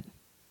on that.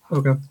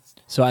 Okay.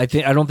 So I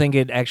don't think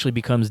it actually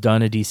becomes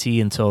Dawn of DC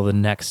until the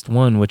next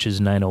one, which is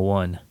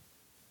 901.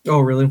 Oh,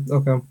 really?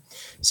 Okay.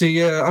 See,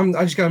 yeah,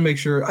 I just gotta make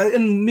sure.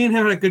 And me and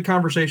him had a good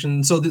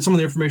conversation. So some of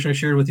the information I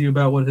shared with you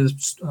about what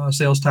his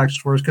sales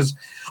taxes were, because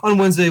on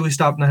Wednesday we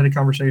stopped and I had a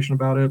conversation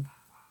about it.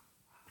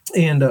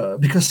 And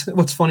because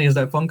what's funny is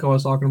that Funko I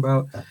was talking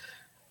about,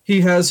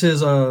 he has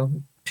his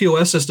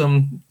POS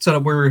system set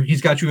up where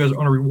he's got you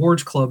on a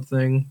rewards club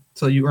thing,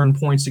 so you earn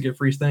points to get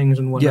free things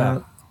and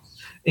whatnot.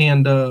 Yeah.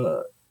 And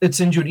it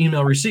sends you an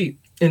email receipt.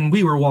 And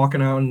we were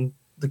walking out, and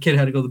the kid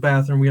had to go to the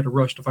bathroom. We had to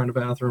rush to find a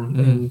bathroom,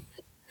 and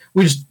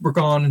we just were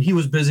gone. And he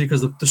was busy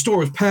because the store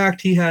was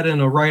packed. He had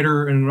in a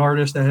writer and an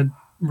artist that had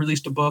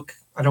released a book.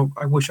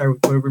 I wish I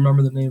would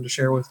remember the name to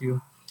share with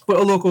you. But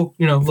a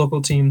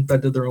local team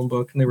that did their own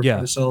book, and they were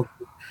trying to sell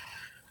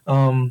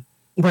it.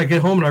 When I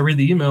get home and I read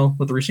the email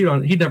with the receipt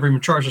on it, he'd never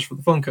even charged us for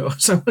the Funko.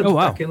 So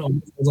back in, I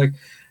was like,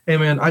 hey,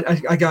 man,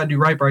 I got to do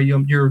right by you.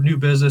 You're a new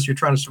business. You're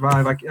trying to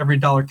survive. Every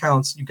dollar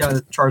counts. You got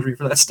to charge me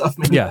for that stuff,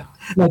 man. Yeah.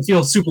 And I'd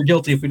feel super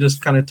guilty if we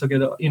just kind of took it,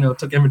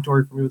 took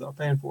inventory from me without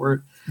paying for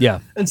it.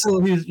 Yeah. And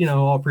so he was,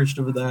 all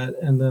appreciative of that.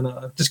 And then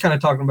just kind of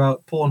talking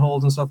about pull and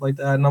holds and stuff like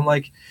that. And I'm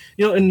like,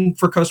 and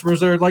for customers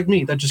that are like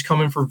me, that just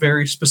come in for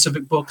very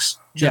specific books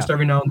just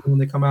every now and then when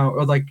they come out.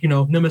 Or like,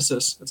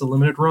 Nemesis, it's a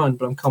limited run,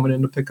 but I'm coming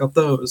in to pick up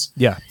those.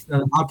 Yeah.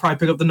 I'll probably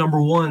pick up the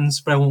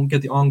 #1s, but I won't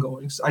get the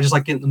ongoings. I just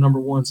like getting the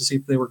 #1s to see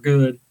if they were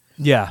good.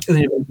 Yeah. And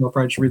then I'll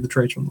probably just read the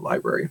trades from the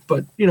library.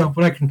 But,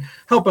 when I can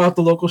help out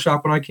the local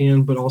shop when I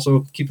can, but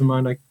also keep in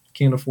mind I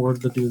can't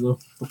afford to do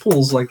the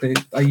pulls like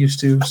I used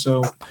to.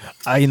 So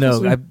I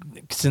know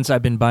since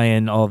I've been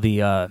buying all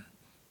the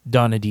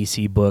Dawn of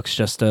DC books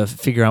just to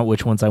figure out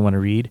which ones I want to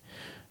read.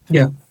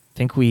 Yeah. I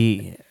think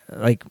we,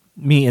 like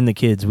me and the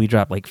kids, we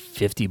dropped like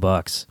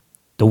 $50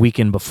 the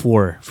weekend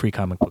before Free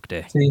Comic Book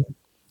Day. See,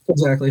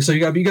 exactly. So you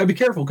gotta be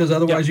careful because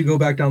otherwise you go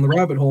back down the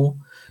rabbit hole.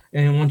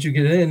 And once you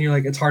get in, you're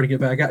like, it's hard to get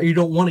back out. You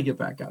don't want to get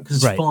back out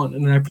because it's fun.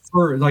 And I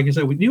prefer, like you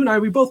said, you and I,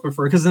 we both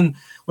prefer. Because then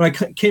when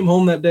I came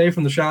home that day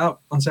from the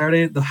shop on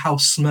Saturday, the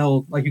house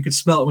smelled like you could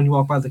smell it when you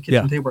walk by the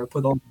kitchen table where I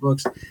put all the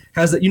books.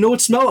 Has that,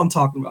 what smell I'm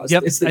talking about?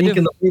 It's the ink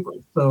in the paper.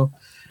 So,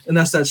 and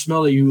that's that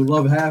smell that you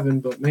love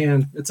having. But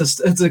man, it's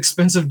an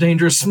expensive,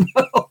 dangerous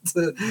smell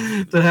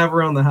to have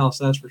around the house.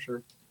 That's for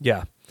sure.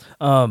 Yeah.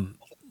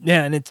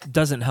 Yeah. And it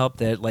doesn't help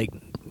that like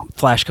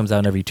Flash comes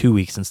out every 2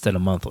 weeks instead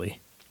of monthly.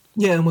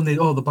 Yeah, and when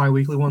the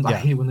bi-weekly ones, I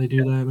hate when they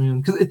do that,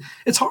 man, because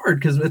it's hard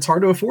because it's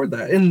hard to afford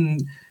that,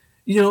 and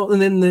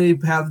and then they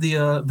have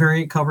the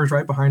variant covers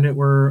right behind it,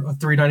 where a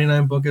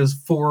 $3.99 book is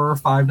 $4 or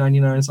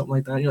 $5.99, something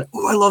like that. You're like,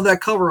 oh, I love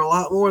that cover a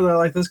lot more than I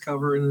like this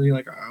cover, and then you're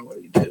like, what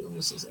do you do?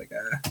 This is like,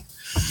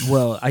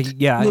 Well,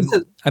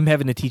 I'm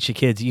having to teach the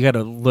kids. You got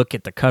to look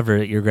at the cover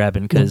that you're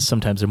grabbing because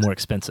sometimes they're more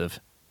expensive.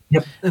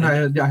 Yep, and I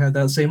had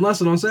that same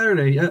lesson on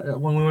Saturday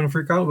when we went to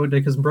Free Comic Book Day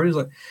because Brody's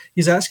like,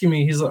 he's asking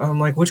me, I'm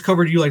like, which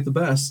cover do you like the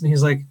best? And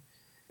he's like,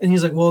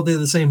 well, they're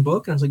the same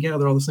book. And I was like, yeah,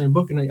 they're all the same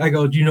book. And I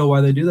go, do you know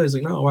why they do that? He's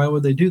like, no, why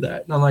would they do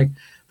that? And I'm like,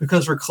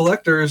 because for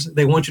collectors,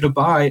 they want you to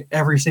buy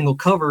every single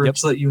cover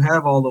so that you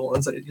have all the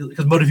ones.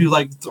 Because what if you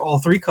like all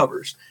 3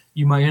 covers?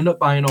 You might end up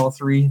buying all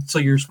 3, so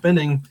you're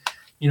spending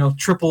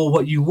triple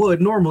what you would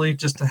normally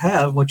just to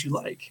have what you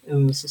like.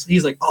 And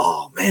he's like,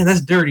 oh man,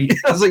 that's dirty.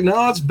 I was like,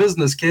 no, it's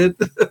business, kid.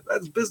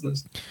 That's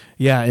business.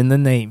 Yeah. And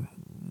then they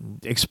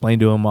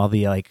explained to him all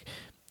the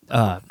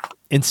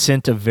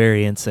incentive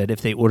variants that if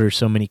they order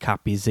so many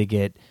copies, they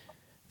get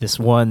this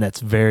one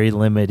that's very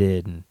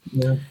limited, and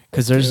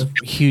because there's a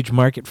huge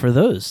market for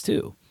those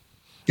too.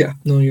 Yeah,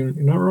 no, you're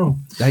not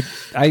wrong.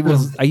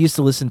 I used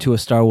to listen to a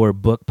Star Wars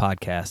book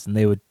podcast, and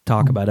they would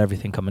talk about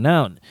everything coming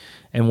out.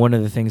 And one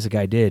of the things the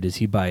guy did is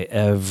he'd buy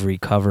every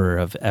cover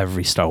of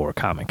every Star Wars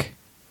comic.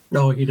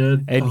 Oh, he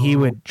did? And he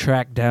would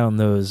track down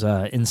those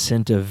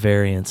incentive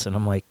variants. And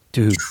I'm like,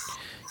 dude,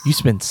 you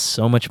spend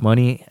so much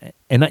money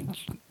and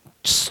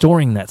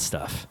storing that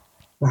stuff.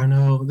 I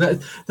know.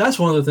 That's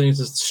one of the things.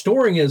 Is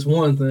storing is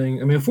one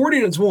thing. I mean,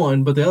 affording it's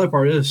one, but the other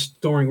part is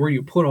storing where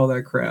you put all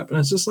that crap. And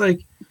it's just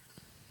like,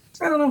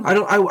 I don't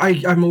know.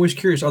 I'm always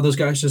curious. Are those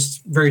guys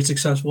just very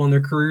successful in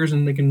their careers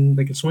and they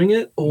can swing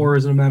it, or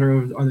is it a matter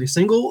of are they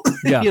single?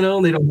 Yeah. They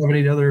don't have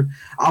any other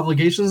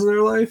obligations in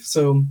their life.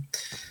 So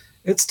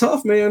it's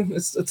tough, man.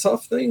 It's a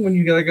tough thing when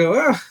you gotta go.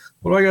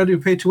 What do I gotta do?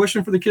 Pay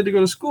tuition for the kid to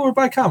go to school or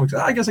buy comics?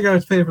 I guess I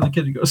gotta pay for the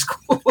kid to go to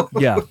school.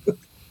 Yeah.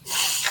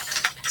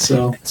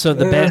 So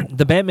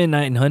the Batman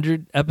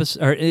 900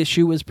 episode or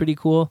issue was pretty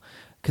cool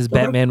because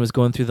Batman was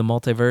going through the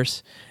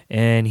multiverse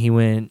and he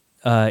went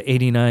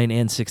 89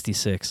 and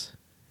 66.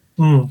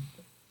 When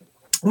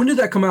did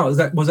that come out? Was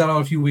that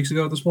out a few weeks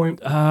ago at this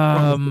point?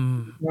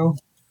 No?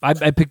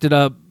 I picked it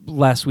up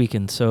last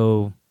weekend,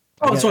 so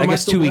I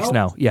guess 2 weeks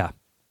now. Yeah.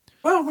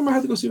 Well, I'm gonna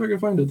have to go see if I can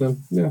find it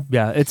then. Yeah.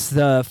 Yeah, it's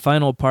the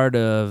final part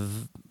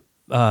of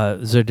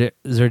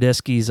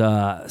Zerdesky's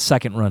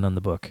second run on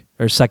the book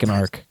or second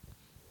arc.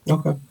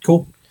 Okay.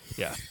 Cool.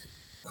 Yeah.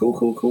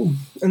 Cool.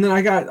 And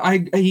then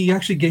he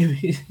actually gave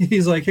me,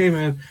 he's like, hey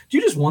man, do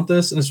you just want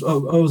this? And it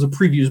was a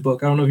previews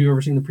book. I don't know if you've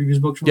ever seen the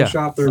previews books from the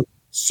shop. They're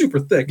super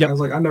thick. Yep. I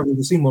was like, I've never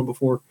even seen one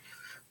before.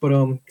 But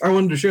I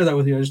wanted to share that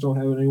with you. I just don't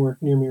have it anywhere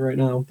near me right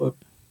now. But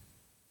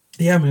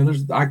yeah, man,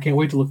 I can't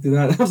wait to look through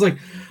that. I was like,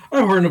 I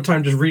have a hard enough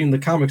time just reading the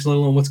comics, let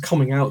alone what's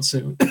coming out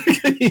soon.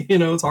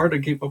 It's hard to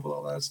keep up with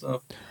all that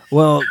stuff.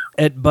 Well,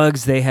 at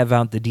Bugs, they have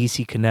out the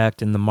DC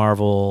Connect and the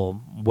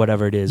Marvel,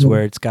 whatever it is,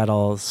 where it's got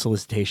all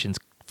solicitations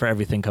for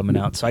everything coming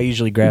out. So I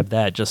usually grab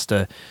that just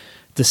to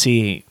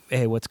see,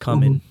 hey, what's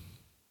coming.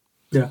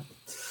 Yeah.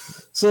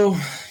 So,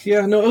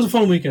 yeah, no, it was a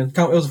fun weekend.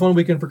 It was a fun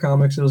weekend for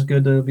comics. It was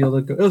good to be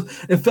able to go.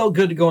 It felt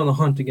good to go on the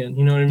hunt again.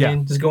 You know what I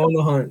mean? Just go on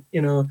the hunt,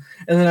 And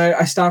then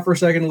I stopped for a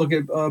second to look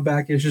at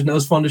back issues, and it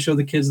was fun to show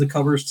the kids the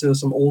covers to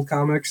some old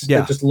comics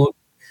that just look.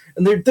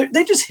 And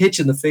they just hit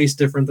you in the face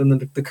different than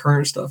the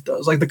current stuff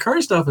does. Like, the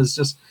current stuff is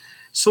just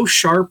so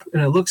sharp,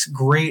 and it looks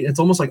great. It's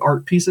almost like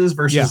art pieces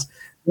versus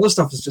the other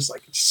stuff is just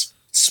like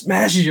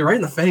smashes you right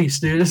in the face,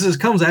 dude. This just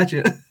comes at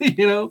you,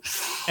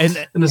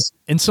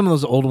 And some of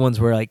those old ones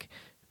where, like,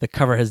 the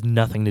cover has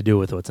nothing to do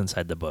with what's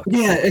inside the book.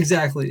 Yeah,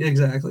 exactly.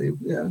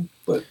 Yeah,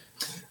 but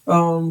it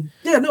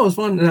was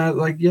fun. And I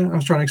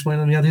was trying to explain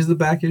them. Yeah, these are the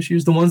back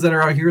issues. The ones that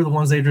are out here, the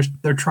ones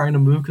they're trying to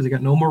move because they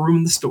got no more room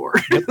in the store.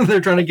 Yep.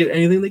 They're trying to get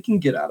anything they can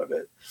get out of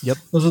it. Yep.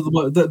 Those are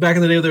the back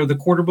in the day. They were the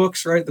quarter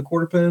books, right? The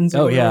quarter pens.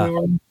 Oh yeah.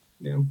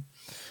 Yeah.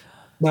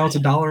 Now it's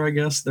 $1, I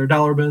guess. They're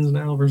dollar bins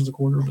now versus a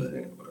quarter, but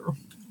whatever.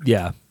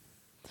 Yeah.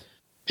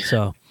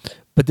 So.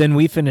 But then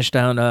we finished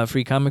down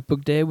Free Comic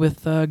Book Day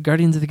with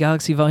Guardians of the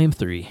Galaxy Volume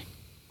 3.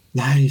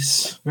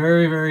 Nice.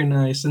 Very, very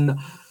nice. And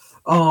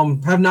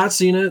have not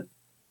seen it.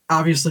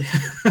 Obviously,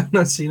 I've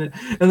not seen it.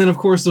 And then, of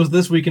course, there was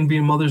this weekend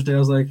being Mother's Day. I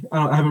was like,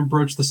 I haven't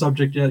broached the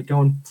subject yet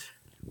going,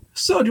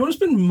 so do you want to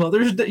spend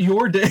Mother's Day,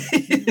 your day,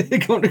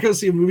 going to go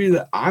see a movie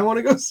that I want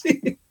to go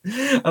see?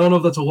 I don't know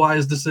if that's a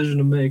wise decision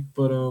to make,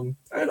 but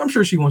I'm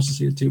sure she wants to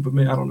see it too, but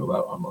maybe I don't know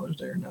about on Mother's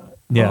Day or not.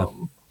 Yeah.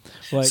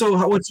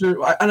 So what's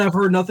your, and I've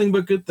heard nothing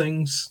but good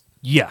things.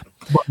 Yeah.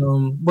 But,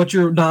 what's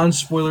your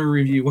non-spoiler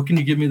review? What can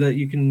you give me that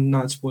you can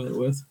not spoil it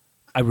with?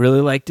 I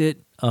really liked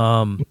it.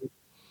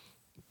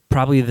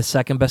 Probably the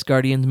second best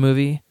Guardians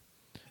movie.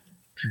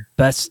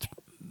 Best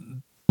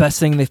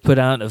thing they've put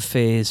out of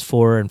phase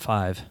 4 and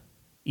 5.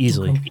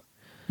 Easily. Okay.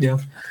 Yeah.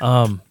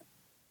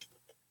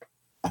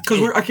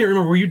 Because I can't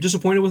remember. Were you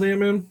disappointed with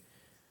Ant-Man?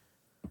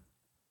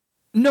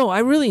 No, I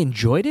really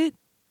enjoyed it.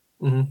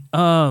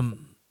 Mm-hmm.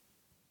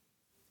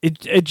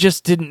 It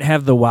just didn't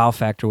have the wow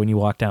factor when you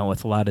walked out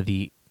with a lot of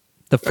the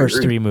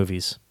first 3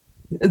 movies.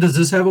 And does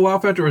this have a wow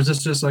factor, or is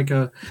this just like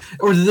or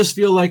does this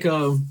feel like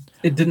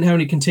it didn't have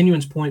any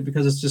continuance point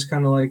because it's just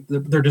kind of like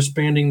they're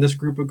disbanding this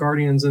group of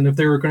Guardians, and if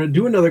they were going to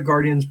do another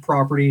Guardians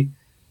property,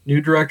 new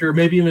director,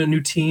 maybe even a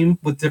new team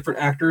with different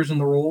actors in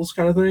the roles,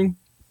 kind of thing?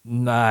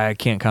 Nah, I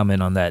can't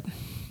comment on that.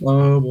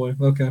 Oh boy,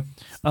 okay.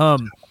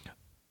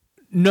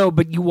 No,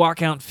 but you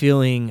walk out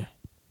feeling,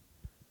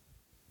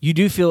 you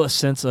do feel a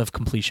sense of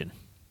completion.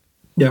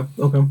 Yeah.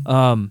 Okay.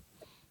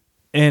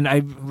 And I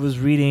was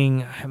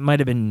reading, it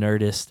might have been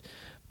Nerdist,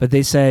 but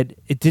they said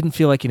it didn't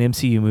feel like an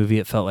MCU movie.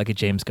 It felt like a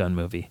James Gunn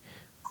movie,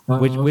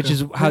 which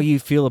is how you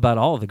feel about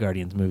all of the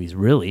Guardians movies,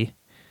 really.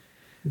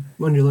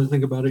 When you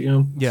think about it,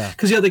 yeah,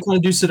 because they kind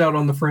of do sit out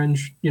on the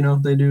fringe,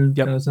 they do, and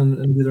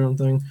do their own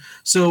thing.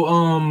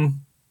 So,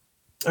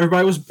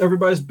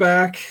 everybody's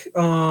back.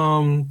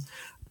 Can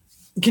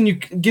you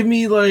give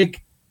me,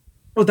 like,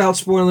 without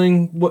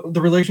spoiling, what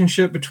the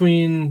relationship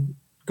between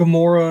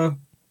Gamora,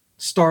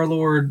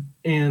 Star-Lord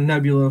and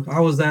Nebula.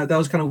 How was that? That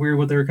was kind of weird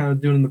what they were kind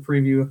of doing in the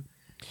preview.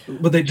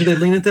 But did they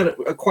lean into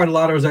that quite a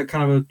lot, or was that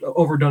kind of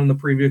overdone in the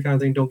preview kind of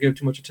thing? Don't give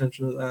too much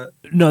attention to that.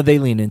 No, they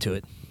lean into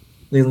it.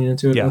 They lean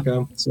into it. Yeah.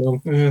 Okay, so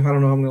I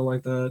don't know. I'm gonna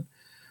like that.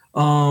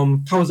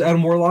 How was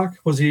Adam Warlock?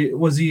 Was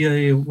he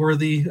a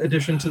worthy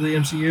addition to the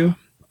MCU?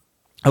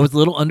 I was a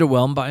little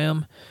underwhelmed by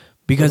him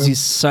because he's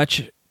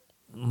such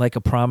like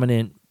a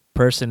prominent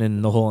person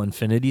in the whole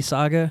Infinity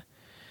Saga.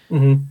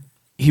 Mm-hmm.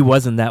 He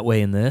wasn't that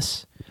way in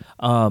this.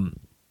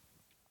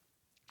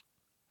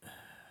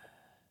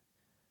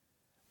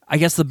 I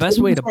guess the best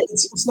way to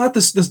it's not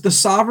the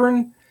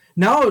Sovereign.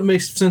 Now it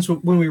makes sense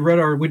when we did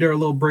our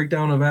little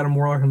breakdown of Adam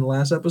Warlock in the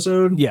last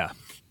episode. Yeah.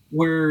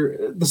 Where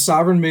the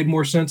Sovereign made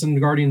more sense in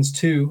Guardians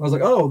 2. I was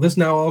like, oh, this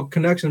now all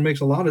connects and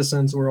makes a lot of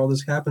sense where all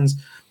this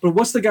happens. But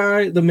what's the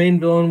guy, the main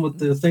villain with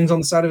the things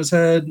on the side of his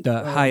head?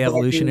 The High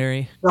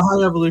Evolutionary. The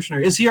High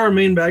Evolutionary. Is he our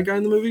main bad guy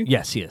in the movie?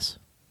 Yes, he is.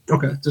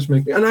 Okay,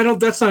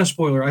 that's not a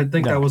spoiler. I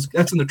think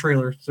that's in the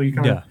trailer. So you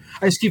kind of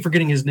I just keep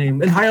forgetting his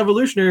name. And High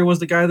Evolutionary was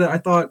the guy that I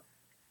thought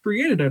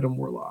created Adam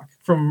Warlock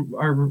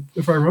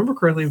if I remember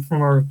correctly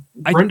from our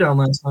rundown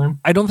last time.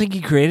 I don't think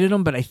he created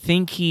him, but I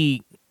think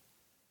he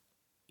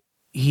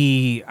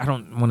I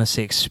don't want to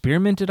say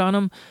experimented on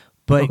him,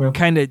 but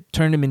kind of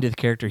turned him into the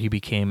character he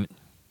became.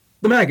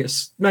 The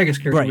Magus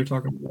character we're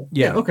talking about.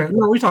 Yeah. Okay.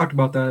 No, we talked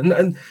about that.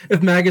 And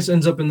if Magus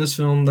ends up in this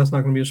film, that's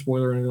not going to be a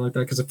spoiler or anything like that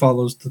because it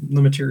follows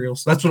the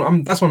materials. That's what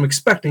I'm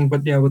expecting.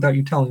 But yeah, without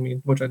you telling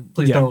me, which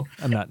please don't.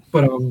 I'm not.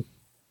 But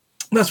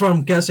that's what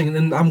I'm guessing,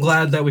 and I'm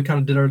glad that we kind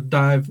of did our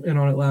dive in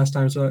on it last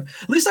time. So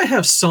at least I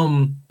have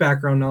some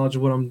background knowledge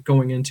of what I'm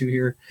going into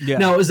here. Yeah.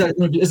 Now, is that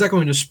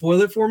going to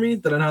spoil it for me?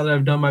 That now that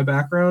I've done my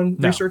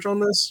background research on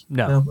this?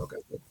 No. Okay.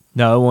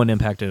 No, it won't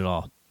impact it at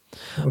all.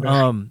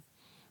 Okay.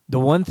 The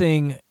one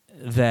thing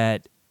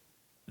that,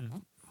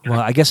 well,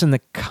 I guess in the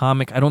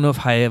comic, I don't know if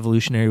High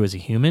Evolutionary was a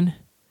human.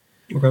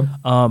 Okay.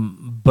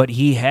 But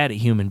he had a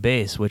human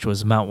base, which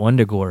was Mount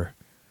Wundagore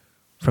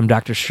from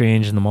Doctor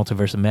Strange and the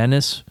Multiverse of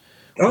Madness.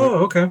 Oh,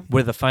 okay.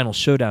 Where the final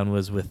showdown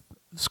was with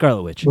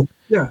Scarlet Witch.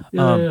 Yeah.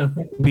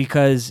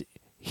 Because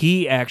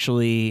he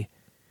actually,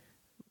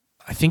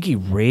 I think he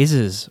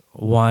raises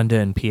Wanda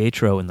and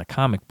Pietro in the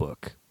comic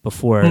book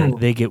before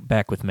they get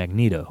back with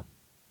Magneto.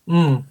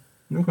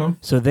 Okay.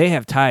 So they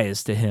have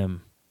ties to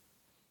him.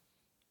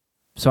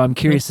 So I'm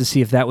curious to see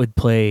if that would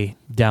play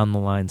down the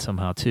line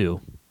somehow too.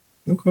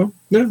 Okay.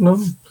 Yeah.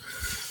 No.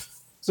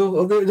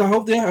 So I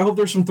hope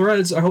there's some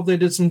threads. I hope they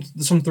did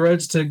some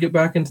threads to get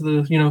back into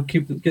the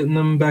keep getting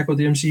them back with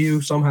the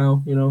MCU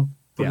somehow.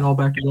 Putting it all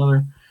back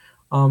together.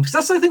 Because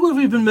that's I think what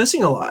we've been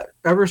missing a lot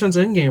ever since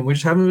Endgame. We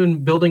just haven't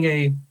been building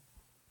It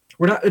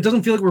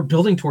doesn't feel like we're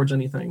building towards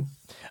anything.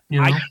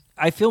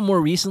 I feel more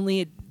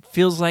recently it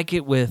feels like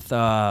it with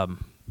Kang.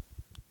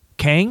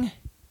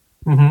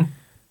 Mm-hmm.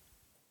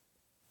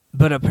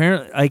 But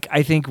apparently,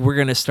 I think we're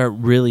gonna start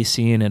really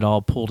seeing it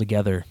all pull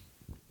together.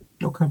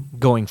 Okay.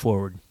 Going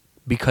forward.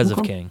 Because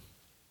of Kang.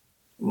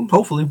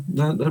 Hopefully.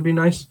 That'd be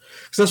nice.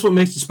 Because that's what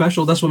makes it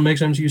special. That's what makes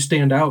MCU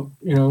stand out,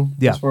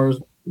 as far as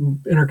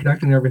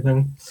interconnecting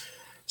everything.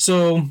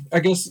 So, I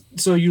guess,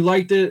 you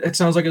liked it. It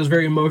sounds like it was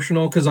very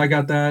emotional because I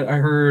got that. I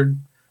heard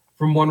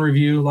from one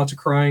review, lots of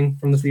crying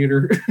from the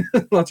theater.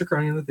 Lots of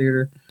crying in the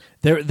theater.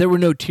 There were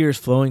no tears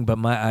flowing, but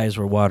my eyes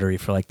were watery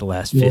for like the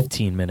last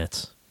 15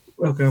 minutes.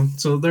 Okay.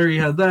 So, there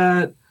you had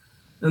that.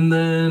 And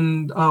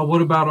then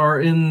what about our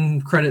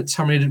end credits?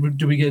 How many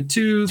do we get?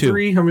 Two,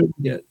 3? How many did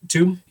we get?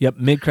 2? Yep,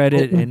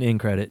 mid-credit and end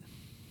credit.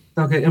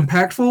 Okay,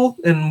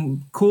 impactful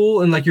and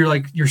cool, and you're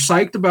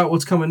psyched about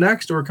what's coming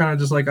next, or kind of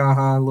just like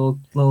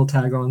little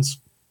tag-ons?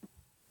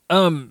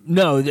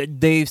 No,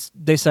 they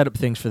set up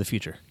things for the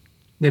future.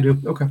 They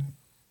do. Okay.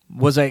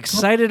 Was I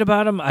excited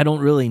about them? I don't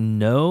really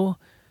know.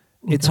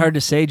 Okay. It's hard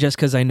to say just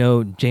because I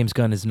know James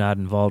Gunn is not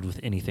involved with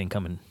anything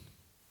coming.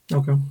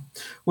 Okay.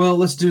 Well,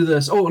 let's do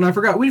this. Oh, and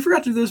we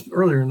forgot to do this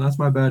earlier, and that's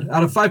my bad.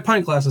 Out of 5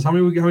 pint glasses, how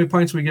many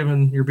pints are we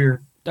giving your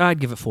beer?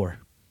 I'd give it 4.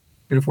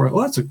 Get it 4.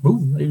 Oh, that's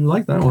you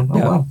like that one. Oh,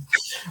 yeah. Wow.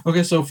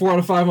 Okay, so 4 out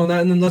of 5 on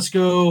that, and then let's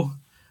go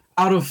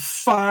out of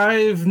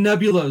 5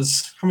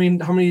 nebulas. How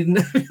many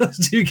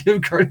nebulas do you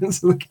give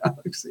Guardians of the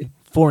Galaxy?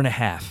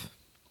 4.5.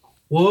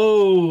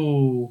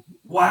 Whoa.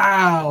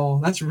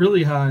 Wow. That's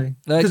really high.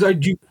 Because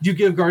do you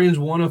give Guardians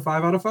 1 a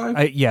 5 out of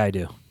 5? Yeah, I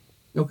do.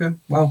 Okay.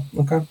 Wow.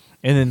 Okay.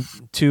 And then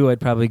 2, I'd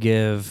probably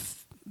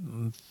give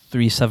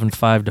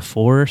 3.75 to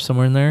 4,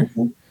 somewhere in there.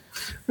 Okay.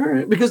 All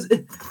right. Because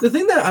the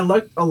thing that I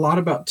liked a lot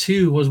about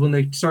 2 was when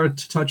they started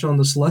to touch on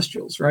the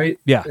Celestials, right?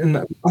 Yeah. And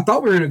I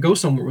thought we were going to go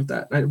somewhere with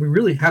that. We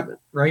really haven't,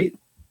 right?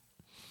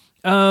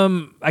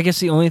 I guess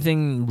the only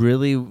thing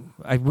really,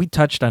 we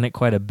touched on it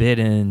quite a bit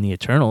in the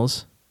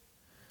Eternals.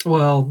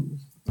 Well,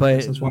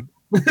 but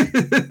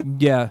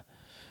yeah.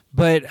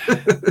 But,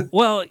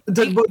 well...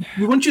 But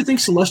wouldn't you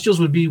think Celestials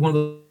would be one of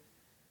the...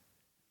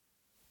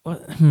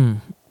 What?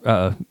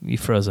 You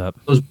froze up.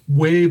 Those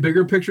way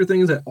bigger picture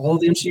things that all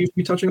of the MCU should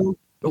be touching on?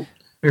 Oh,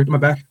 here, my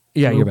back.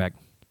 Yeah, you're back.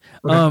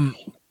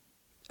 Okay.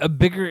 A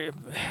bigger...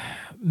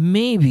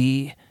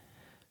 Maybe...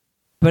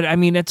 But I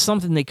mean, it's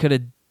something they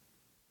could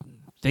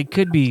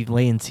be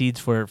laying seeds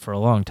for a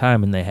long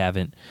time, and they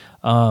haven't.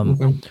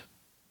 Was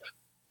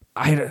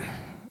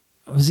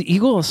the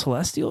Eagle a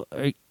Celestial?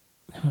 I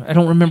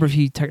don't remember if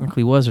he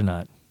technically was or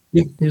not.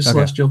 Yeah, he's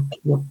Celestial.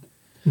 Yep.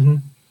 Mm-hmm.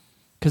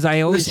 Because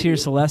I always hear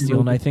Celestial,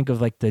 and I think of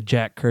like the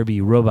Jack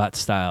Kirby robot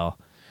style.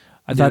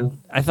 I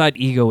thought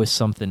Ego was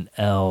something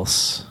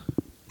else.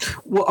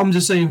 Well, I'm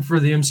just saying for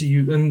the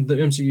MCU and the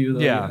MCU,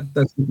 though, yeah,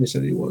 that's what they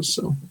said he was.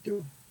 So,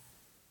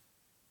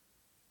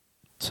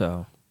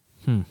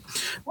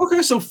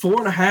 Okay, so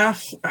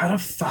 4.5 out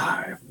of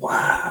 5.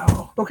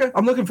 Wow. Okay,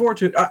 I'm looking forward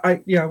to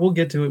it. Yeah, we'll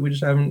get to it. We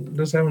just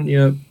haven't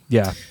yet.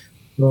 Yeah.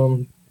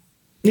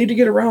 Need to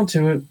get around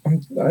to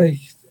it.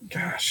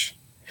 Gosh.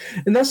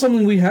 And that's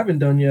something we haven't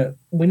done yet.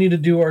 We need to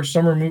do our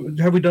summer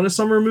movie. Have we done a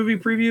summer movie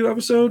preview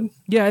episode?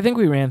 Yeah, I think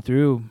we ran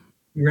through.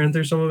 You ran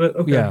through some of it?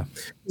 Okay.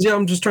 Yeah,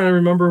 I'm just trying to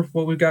remember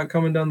what we've got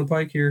coming down the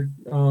pike here.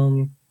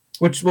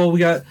 We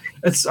got,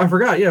 I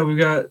forgot. Yeah, we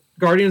got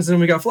Guardians and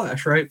we got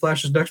Flash, right?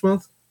 Flash is next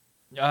month?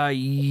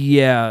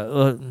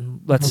 Yeah.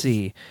 Let's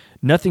see.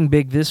 Nothing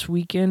big this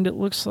weekend, it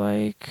looks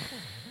like.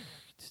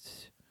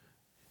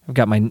 I've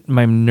got my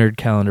nerd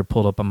calendar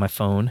pulled up on my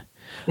phone.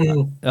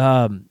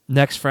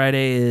 Next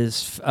Friday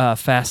is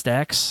Fast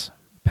X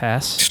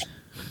Pass.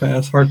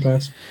 Hard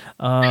pass.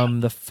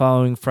 The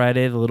following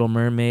Friday, The Little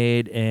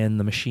Mermaid and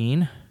The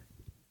Machine.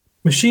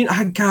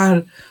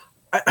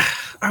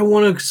 I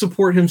want to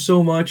support him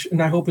so much,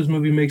 and I hope his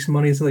movie makes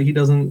money so that he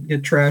doesn't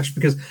get trashed,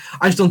 because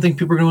I just don't think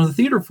people are going to the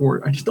theater for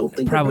it. I just don't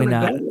think probably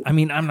not. Go. I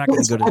mean, I'm not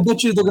going to go to. I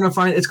bet you they're going to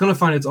find it's going to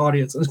find its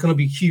audience. It's going to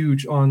be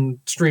huge on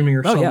streaming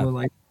or something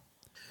like.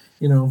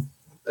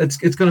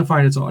 It's going to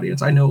find its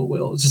audience. I know it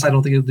will. It's just I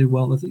don't think it'll do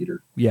well in the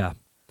theater. Yeah.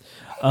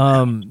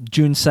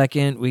 June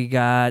 2nd, we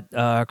got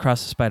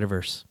Across the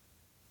Spider-Verse.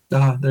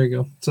 There you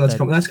go. So that's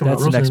coming. That's coming.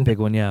 That's the next big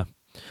one. Yeah.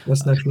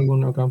 That's the next big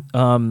one.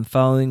 Okay.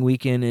 Following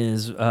weekend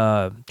is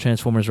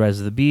Transformers: Rise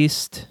of the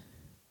Beast.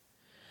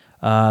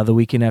 The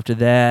weekend after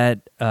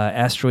that,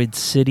 Asteroid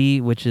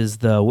City, which is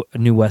the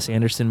new Wes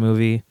Anderson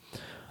movie.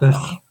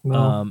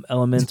 No.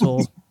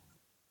 Elemental.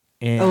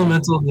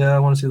 Elemental, yeah, I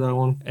want to see that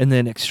one. And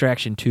then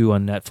Extraction 2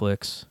 on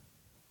Netflix.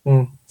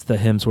 It's the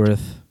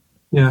Hemsworth.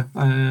 Yeah,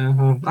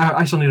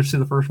 I still need to see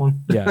the first one.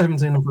 Yeah. I haven't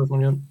seen the first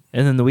one yet.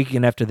 And then the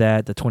weekend after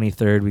that, the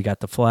 23rd, we got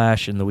The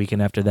Flash, and the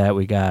weekend after that,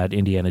 we got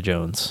Indiana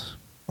Jones.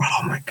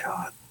 Oh my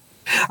God!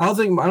 I don't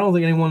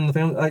think anyone in the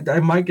family. I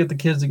might get the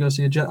kids to go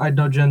see it. I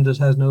know Jen just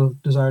has no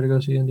desire to go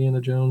see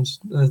Indiana Jones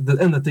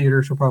in the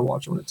theater. She'll probably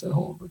watch it when it's at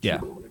home. But she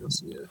doesn't want to go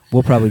see it.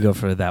 We'll probably go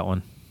for that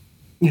one.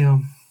 Yeah.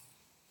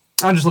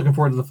 I'm just looking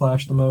forward to The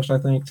Flash the most, I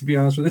think, to be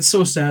honest with you. It's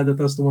so sad that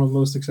that's the one I'm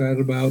most excited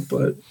about,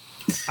 but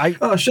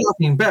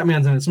shocking.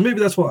 Batman's in it, so maybe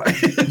that's why.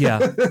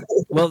 Yeah.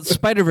 Well,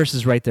 Spider-Verse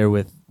is right there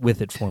with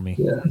it for me.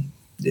 Yeah.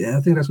 Yeah,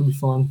 I think that's going to be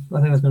fun. I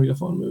think that's going to be a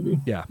fun movie.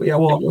 Yeah. But yeah,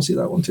 we'll go see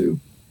that one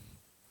too.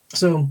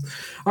 So,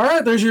 all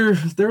right, there's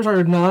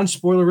our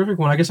non-spoilerific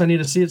one. I guess I need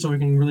to see it so we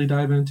can really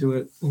dive into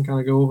it and kind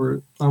of go over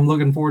it. I'm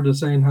looking forward to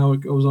seeing how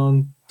it goes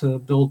on to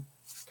build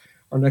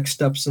our next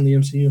steps in the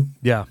MCU.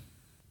 Yeah.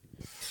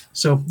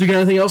 So, do you got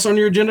anything else on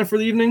your agenda for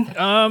the evening?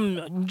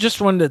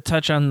 Just wanted to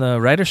touch on the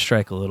writer's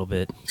strike a little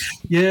bit.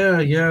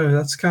 Yeah,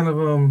 that's kind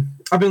of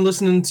I've been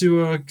listening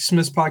to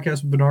Smith's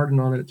podcast with Bernardin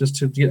on it just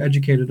to get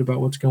educated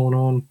about what's going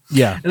on.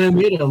 Yeah, and it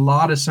made a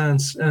lot of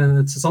sense, and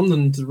it's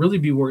something to really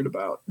be worried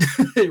about.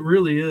 It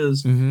really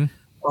is.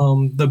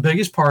 Mm-hmm. The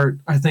biggest part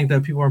I think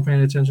that people aren't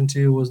paying attention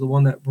to was the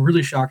one that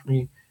really shocked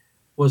me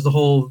was the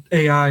whole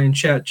AI and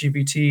Chat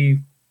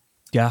GPT.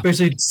 Yeah,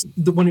 basically,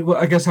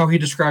 I guess how he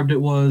described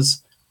it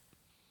was.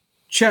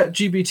 Chat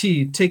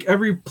GPT, take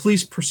every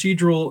police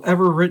procedural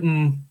ever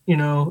written,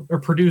 or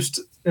produced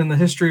in the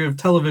history of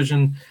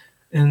television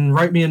and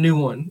write me a new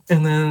one.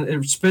 And then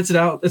it spits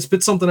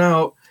something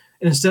out.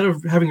 And instead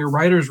of having a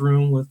writer's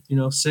room with,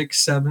 6,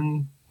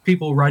 7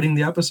 people writing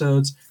the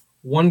episodes,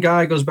 one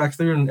guy goes back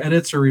through and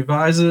edits or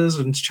revises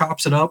and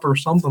chops it up or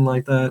something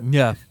like that.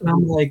 Yeah. And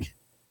I'm like,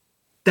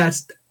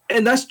 that's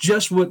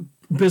just what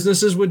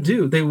businesses would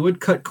do. They would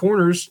cut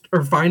corners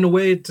or find a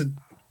way to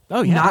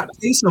not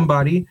pay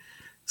somebody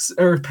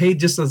or pay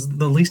just as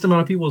the least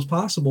amount of people as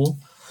possible,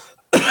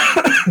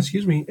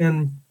 excuse me,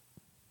 and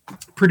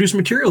produce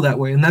material that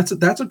way. And that's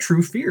a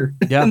true fear.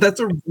 Yeah. And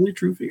that's a really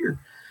true fear,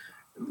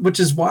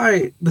 which is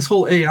why this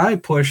whole AI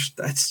push,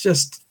 that's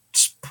just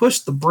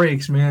push the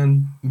brakes,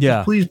 man.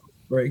 Yeah. Please push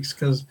the brakes.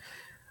 Because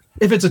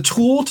if it's a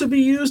tool to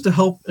be used to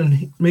help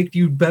and make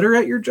you better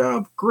at your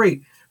job,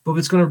 great. But if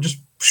it's going to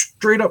just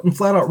straight up and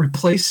flat out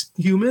replace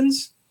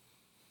humans,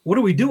 what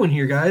are we doing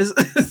here, guys?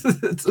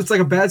 It's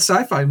like a bad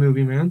sci-fi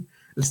movie, man.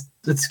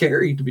 It's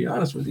scary, to be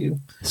honest with you.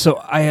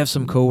 So I have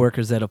some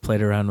coworkers that have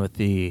played around with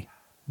the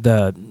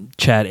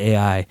Chat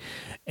AI,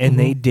 and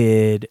they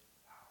did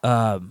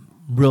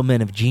Real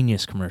Men of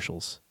Genius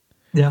commercials.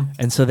 Yeah.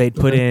 And so they'd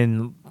put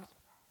in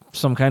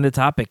some kind of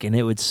topic, and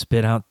it would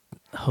spit out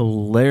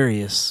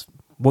hilarious,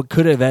 what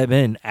could have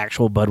been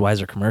actual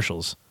Budweiser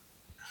commercials.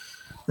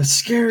 It's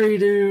scary,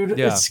 dude.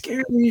 Yeah. It's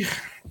scary.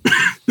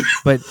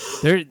 But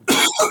there,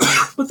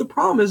 But the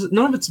problem is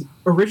none of it's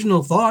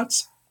original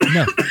thoughts.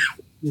 No.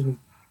 None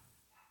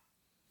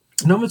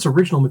of it's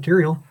original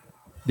material.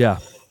 Yeah.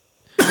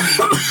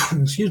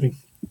 Excuse me.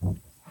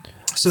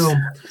 So,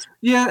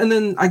 yeah, and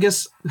then I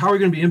guess how are we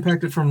going to be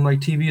impacted from like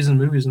TVs and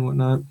movies and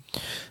whatnot?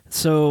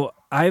 So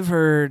I've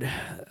heard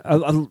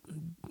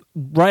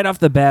right off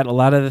the bat, a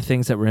lot of the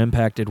things that were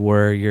impacted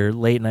were your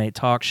late night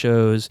talk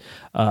shows,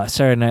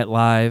 Saturday Night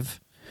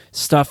Live,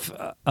 stuff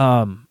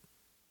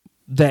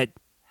that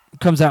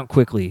comes out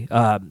quickly.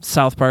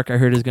 South Park, I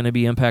heard, is going to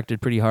be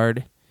impacted pretty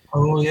hard.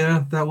 Oh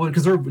yeah, that would,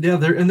 because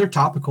they're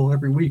topical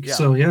every week. Yeah.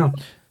 So yeah.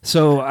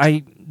 So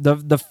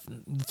the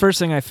first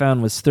thing I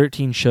found was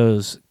 13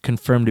 shows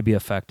confirmed to be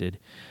affected.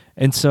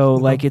 And so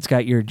like it's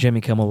got your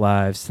Jimmy Kimmel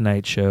Lives,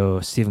 Tonight Show,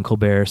 Stephen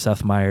Colbert,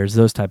 Seth Meyers,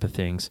 those type of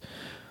things.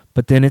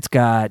 But then it's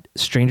got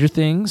Stranger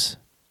Things,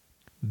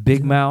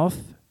 Big Mouth,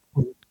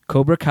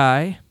 Cobra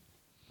Kai,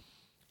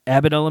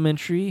 Abbott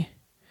Elementary,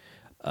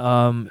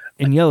 and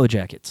Yellow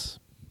Jackets.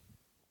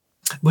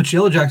 Which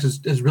Yellow Jackets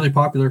is really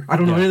popular. I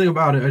don't know anything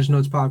about it. I just know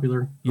it's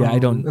popular. Yeah, I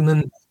don't. And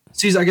then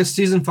I guess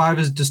season 5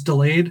 is just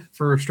delayed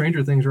for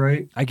Stranger Things,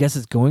 right? I guess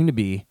it's going to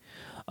be.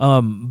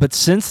 But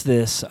since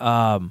this,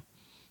 Tony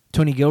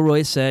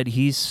Gilroy said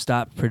he's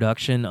stopped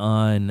production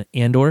on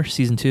Andor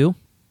season 2.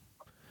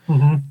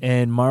 Mm-hmm.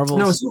 And Marvel.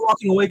 No, is he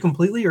walking away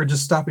completely or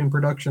just stopping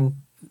production?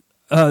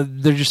 They're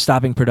just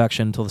stopping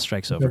production until the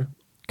strike's over.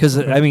 Because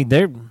I mean,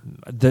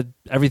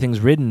 everything's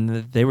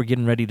written. They were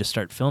getting ready to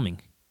start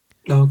filming.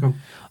 Oh, okay.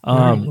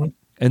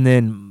 And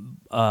then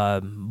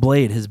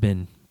Blade has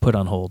been put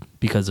on hold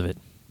because of it.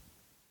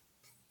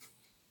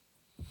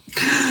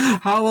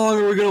 How long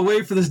are we going to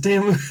wait for this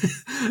damn...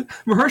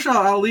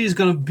 Mahershala Ali is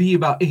going to be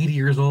about 80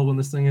 years old when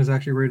this thing is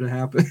actually ready to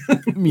happen.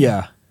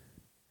 Yeah.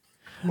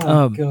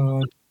 Oh,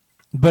 God.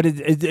 But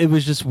it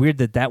was just weird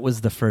that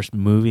was the first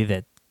movie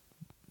that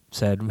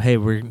said, hey,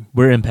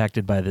 we're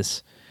impacted by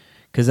this.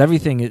 Because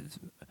everything is...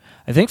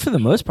 I think for the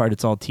most part,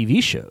 it's all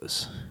TV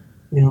shows.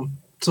 Yeah.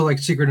 So like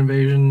Secret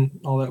Invasion,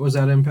 all that, was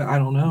that impact? I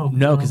don't know.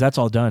 No, because that's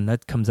all done.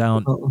 That comes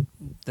out.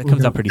 That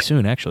comes out pretty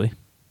soon, actually.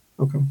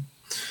 Okay.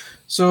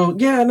 So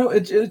yeah, no,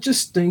 it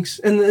just stinks.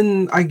 And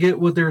then I get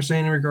what they were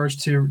saying in regards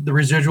to the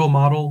residual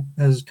model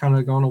has kind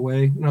of gone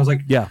away. And I was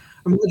like, yeah,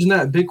 imagine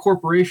that big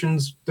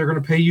corporations, they're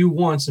going to pay you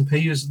once and pay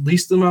you at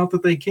least the amount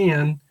that they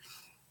can,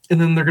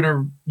 and then they're going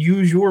to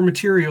use your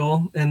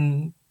material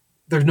and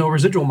there's no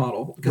residual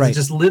model because it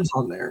just lives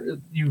on there.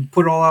 You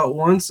put it all out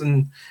once,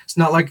 and it's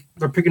not like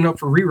they're picking up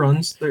for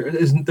reruns.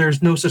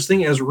 There's no such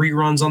thing as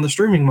reruns on the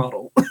streaming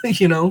model,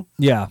 you know?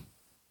 Yeah.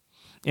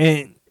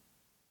 And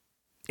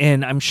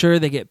I'm sure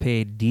they get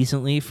paid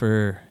decently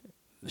for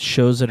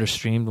shows that are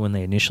streamed when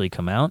they initially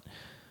come out.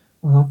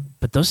 Uh-huh.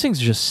 But those things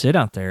just sit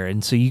out there,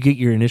 and so you get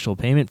your initial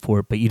payment for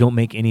it, but you don't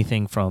make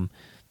anything from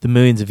the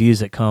millions of views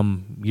that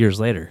come years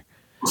later.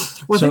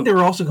 Well, I think they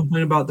were also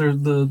complaining about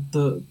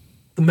the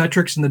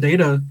metrics and the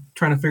data,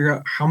 trying to figure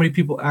out how many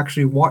people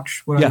actually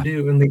watch what I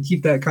do, and they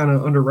keep that kind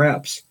of under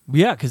wraps.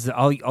 Yeah, because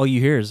all you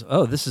hear is,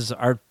 oh, this is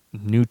our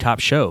new top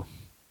show.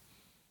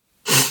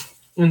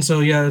 And so,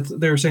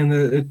 they were saying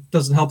that it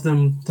doesn't help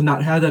them to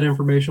not have that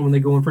information when they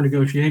go in for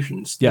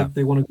negotiations. Yeah.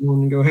 They want to go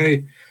in and go,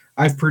 hey,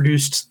 I've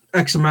produced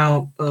X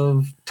amount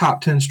of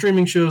top 10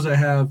 streaming shows that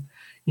have,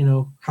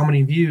 how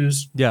many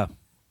views. Yeah.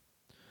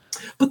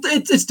 But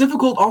it's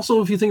difficult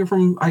also if you think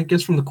from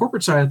the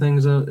corporate side of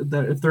things,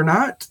 that if they're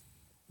not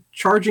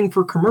charging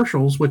for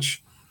commercials,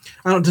 which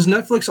does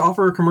Netflix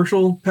offer a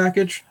commercial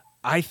package?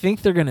 I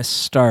think they're going to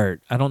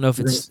start. I don't know if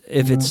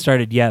it's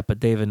started yet, but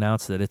they've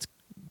announced that it's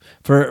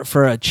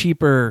for a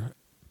cheaper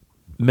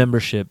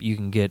membership, you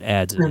can get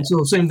ads. And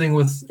so same thing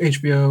with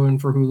HBO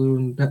and for Hulu,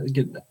 and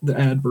get the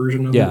ad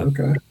version of it.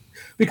 Okay.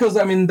 Because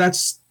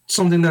that's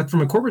something that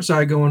from a corporate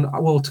side going,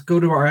 well, to go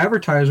to our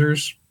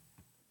advertisers,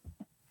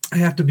 I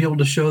have to be able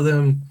to show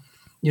them,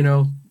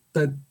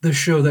 that the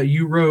show that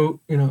you wrote,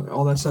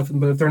 all that stuff.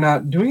 But if they're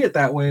not doing it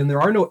that way and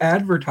there are no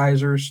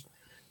advertisers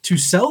to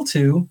sell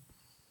to,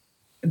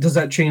 does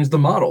that change the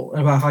model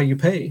about how you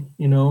pay,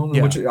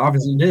 which it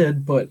obviously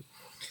did, but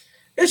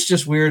it's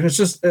just weird. It's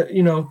just,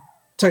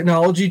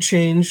 technology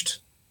changed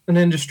an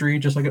industry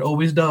just like it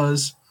always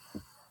does.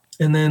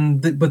 And then,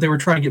 but they were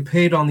trying to get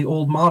paid on the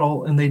old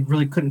model and they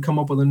really couldn't come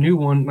up with a new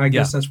one. And I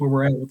guess that's where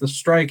we're at with the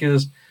strike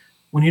is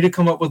we need to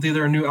come up with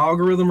either a new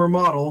algorithm or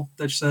model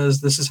that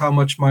says this is how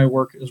much my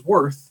work is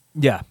worth.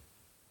 Yeah.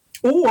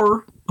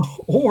 Or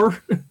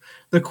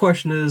the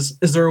question is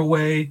there a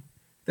way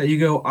that you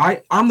go,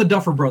 I'm the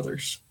Duffer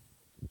Brothers,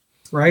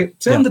 right?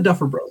 Say I'm the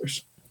Duffer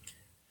Brothers.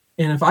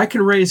 And if I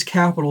can raise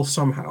capital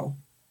somehow,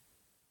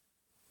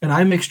 and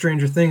I make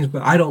Stranger Things,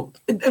 but I don't,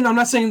 and I'm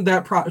not saying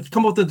that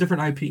come up with a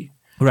different IP.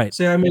 Right.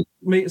 Say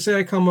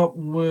I come up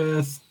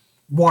with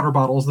Water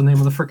Bottles, the name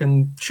of the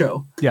freaking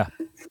show. Yeah.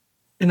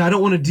 And I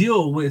don't want to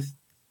deal with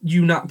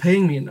you not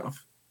paying me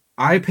enough.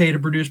 I pay to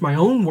produce my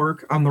own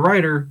work. I'm the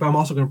writer, but I'm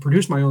also going to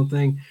produce my own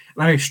thing,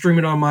 and I stream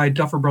it on my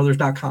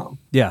dufferbrothers.com.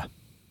 Yeah.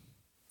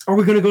 Are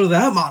we going to go to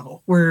that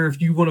model where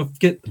if you want to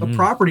get a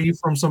property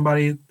from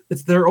somebody,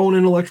 it's their own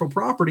intellectual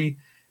property,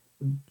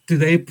 do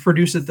they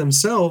produce it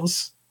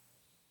themselves?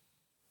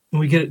 And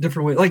we get it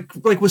different way,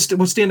 like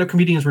what stand-up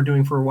comedians were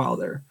doing for a while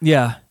there.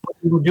 Yeah. What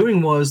they were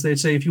doing was they'd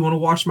say, if you want to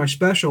watch my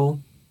special,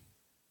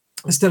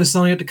 instead of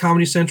selling it to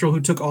Comedy Central,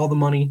 who took all the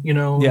money,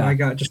 and I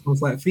got just one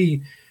flat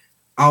fee,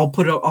 I'll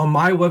put it on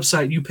my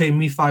website. You pay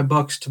me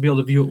 $5 to be able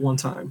to view it one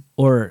time.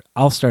 Or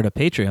I'll start a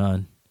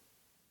Patreon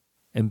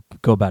and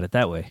go about it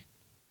that way.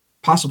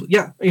 Possibly,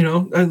 yeah.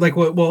 Like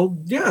what? Well,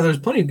 yeah. There's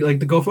plenty like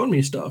the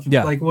GoFundMe stuff.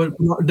 Yeah. Like what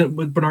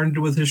Bernard did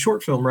with his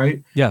short film,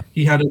 right? Yeah.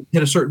 He had to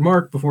hit a certain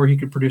mark before he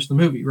could produce the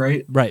movie,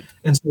 right? Right.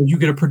 And so you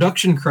get a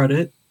production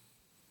credit.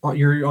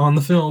 You're on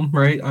the film,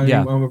 right?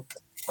 I'm a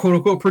quote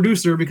unquote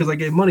producer because I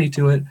gave money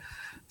to it.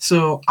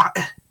 So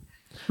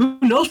who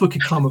knows what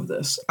could come of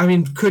this? I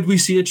mean, could we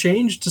see a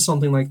change to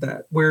something like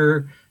that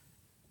where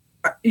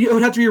it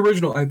would have to be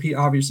original IP?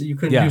 Obviously, you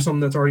couldn't do something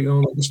that's already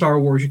owned, like the Star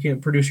Wars. You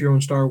can't produce your own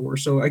Star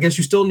Wars. So I guess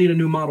you still need a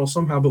new model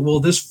somehow. But will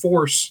this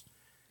force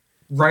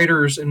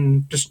writers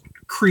and just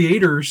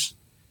creators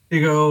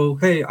to go,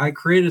 hey, I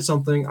created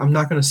something. I'm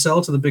not going to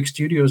sell to the big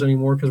studios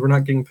anymore because we're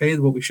not getting paid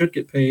what we should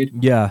get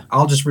paid. Yeah.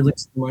 I'll just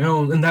release it on my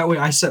own. And that way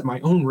I set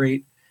my own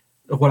rate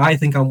of what I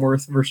think I'm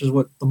worth versus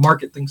what the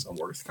market thinks I'm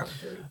worth, kind of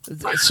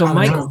thing.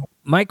 So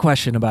my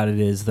question about it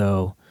is,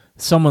 though,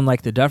 someone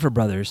like the Duffer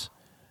Brothers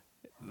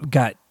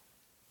got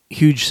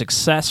huge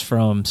success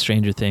from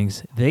Stranger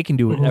Things. They can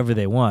do whatever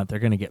they want. They're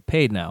going to get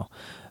paid now.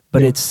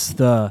 But it's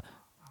the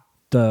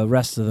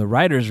rest of the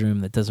writers'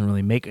 room that doesn't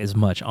really make as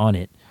much on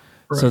it.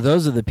 Right. So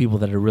those are the people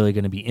that are really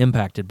going to be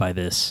impacted by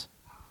this.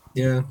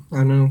 Yeah,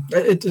 I know.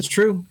 It's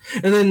true.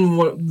 And then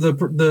what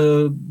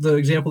the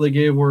example they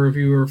gave were, if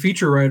you were a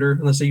feature writer,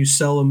 and let's say you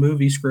sell a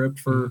movie script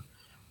for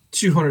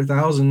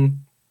 $200,000,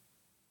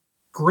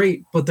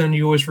 great, but then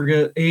you always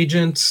forget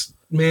agents,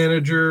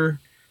 manager,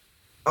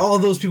 all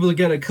those people that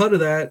get a cut of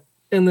that,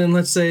 and then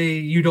let's say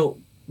you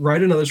don't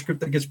write another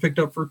script that gets picked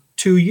up for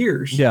 2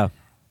 years. Yeah.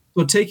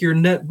 So take your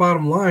net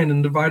bottom line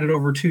and divide it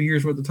over 2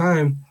 years worth of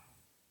time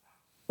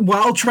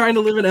while trying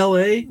to live in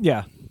LA.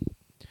 Yeah.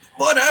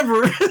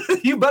 Whatever.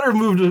 You better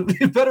move to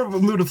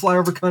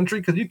flyover country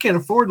because you can't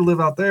afford to live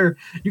out there.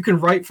 You can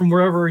write from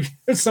wherever,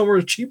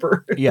 somewhere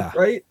cheaper. Yeah.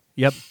 Right?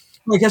 Yep.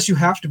 I guess you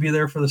have to be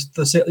there for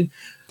the sale.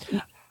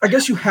 I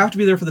guess you have to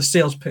be there for the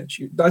sales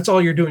pitch. That's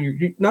all you're doing.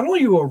 You're not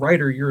only are you a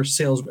writer, you're a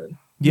salesman.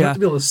 You have to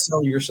be able to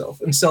sell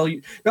yourself and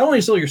not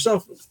only sell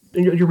yourself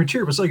and your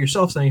material, but sell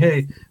yourself, saying,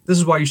 "Hey, this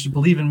is why you should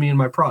believe in me and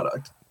my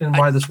product, and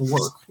why this will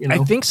work." I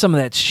think some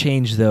of that's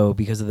changed though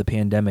because of the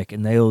pandemic,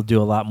 and they'll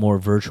do a lot more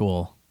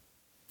virtual,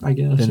 I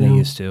guess, than they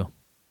used to.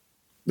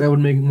 That would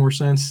make more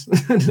sense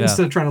instead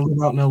of trying to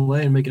live out in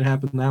LA and make it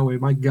happen that way.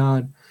 My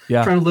God,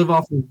 trying to live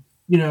off of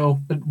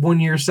a 1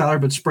 year salary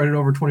but spread it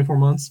over 24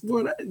 months.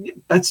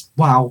 That's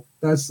a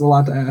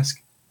lot to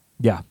ask.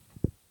 Yeah.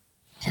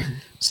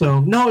 So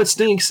no, it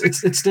stinks.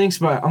 It stinks,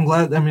 but I'm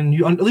glad. I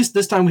mean, at least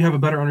this time we have a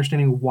better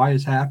understanding of why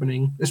it's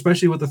happening,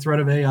 especially with the threat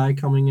of AI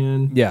coming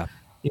in. Yeah.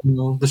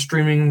 The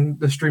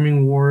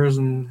streaming wars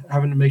and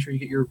having to make sure you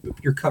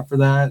get your cut for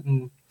that,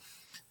 and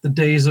the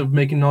days of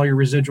making all your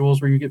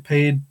residuals where you get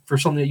paid for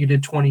something that you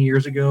did 20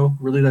 years ago.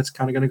 Really, that's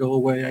kind of going to go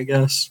away, I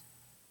guess.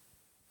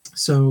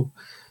 So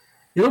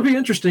it'll be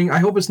interesting. I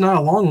hope it's not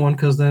a long one,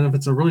 because then if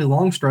it's a really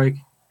long strike,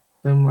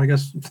 then I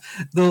guess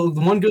the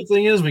one good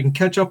thing is we can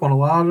catch up on a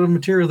lot of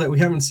material that we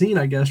haven't seen,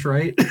 I guess,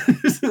 right?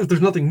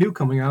 There's nothing new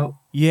coming out.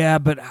 Yeah,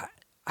 but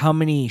how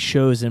many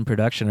shows in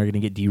production are going to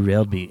get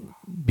derailed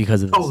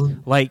because of this?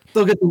 Like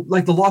they'll get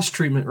the Lost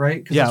treatment,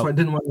 right? Because that's why I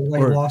didn't want to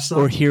Lost stuff.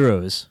 Or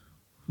Heroes.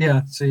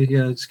 Yeah, see,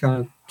 it's kind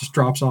of just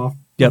drops off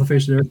on the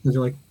face of it because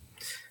you're like,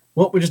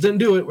 well, we just didn't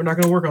do it. We're not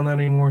going to work on that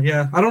anymore.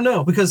 Yeah, I don't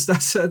know, because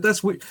that's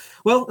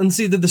well, and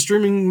see, the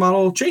streaming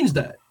model changed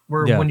that,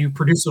 where when you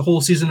produce a whole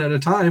season at a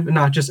time and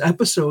not just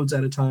episodes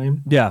at a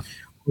time. Yeah,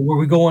 where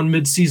we go on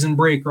mid-season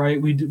break,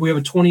 right? We have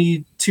a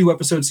 22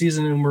 episode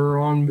season and we're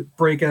on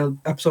break at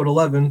episode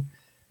 11.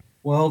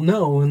 Well,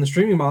 no, in the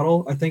streaming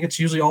model, I think it's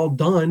usually all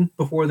done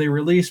before they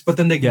release, but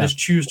then they can just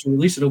choose to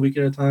release it a week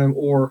at a time,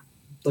 or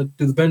do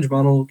the binge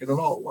model, get it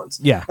all at once.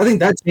 Yeah, I think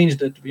that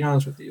changed it, to be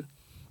honest with you.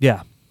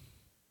 Yeah.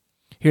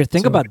 Here,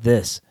 think about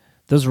this.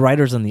 Those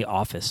writers on The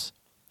Office,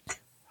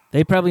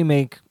 they probably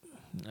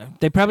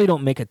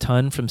don't make a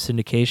ton from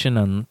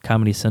syndication on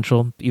Comedy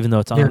Central, even though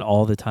it's on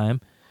all the time.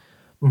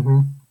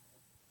 Mm-hmm.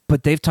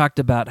 But they've talked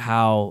about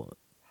how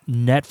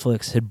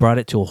Netflix had brought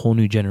it to a whole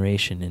new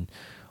generation, and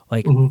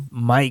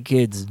my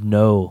kids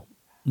know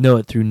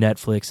it through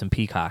Netflix and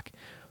Peacock.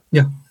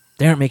 Yeah,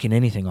 they aren't making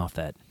anything off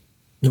that.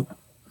 Nope.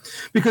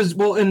 Because,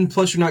 well, and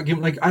plus you're not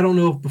giving, I don't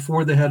know if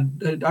before they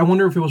had, I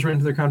wonder if it was written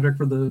into their contract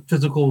for the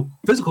physical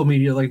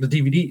media, like the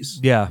DVDs.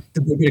 Yeah.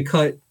 Did they get a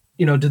cut?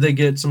 Did they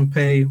get some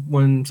pay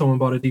when someone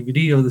bought a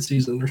DVD of the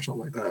season or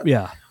something like that?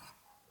 Yeah.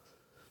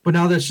 But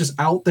now that's just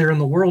out there in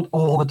the world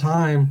all the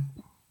time.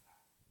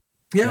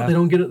 Yeah. They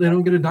don't get it. They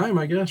don't get a dime,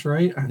 I guess,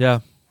 right?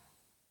 Yeah.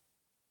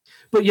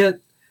 But yet,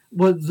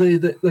 what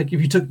if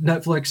you took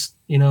Netflix,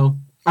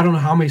 I don't know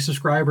how many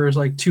subscribers,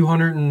 like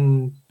 200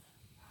 and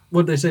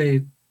what did they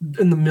say?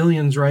 In the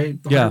millions, right?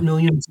 100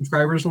 million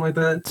subscribers, something like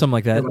that. Something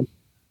like that.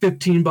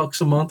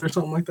 $15 a month or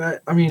something like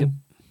that. I mean,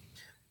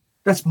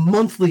 that's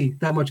monthly,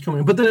 that much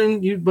coming. But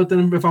then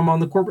if I'm on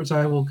the corporate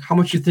side, well, how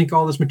much do you think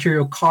all this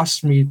material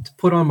costs me to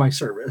put on my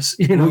service?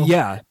 You know? Well,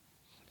 yeah.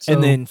 So,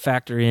 and then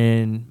factor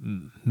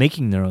in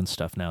making their own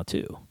stuff now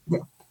too. Yeah.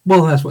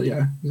 Well, that's what,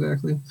 yeah,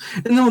 exactly.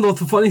 And then the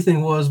funny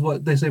thing was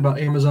what they say about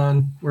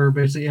Amazon, where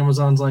basically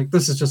Amazon's like,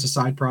 this is just a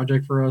side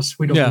project for us.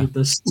 We don't need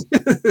this.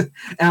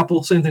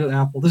 Apple, same thing with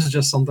Apple. This is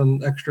just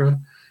something extra,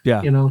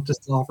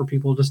 just to offer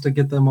people, just to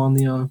get them on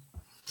the,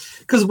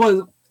 because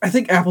what I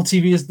think Apple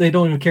TV is, they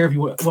don't even care if you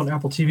want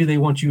Apple TV. They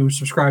want you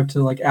subscribed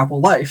to like Apple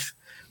Life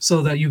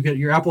so that you get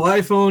your Apple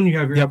iPhone, you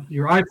have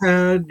your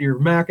iPad, your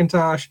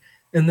Macintosh,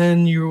 and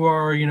then you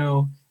are, you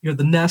have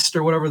the Nest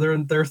or whatever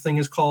their thing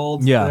is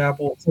called, the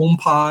Apple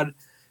HomePod,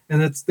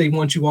 and they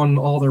want you on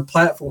all their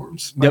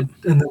platforms. Right?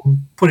 And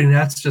then putting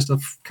that's just a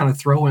kind of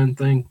throw-in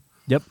thing.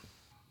 Yep.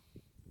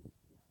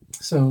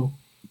 So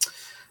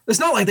it's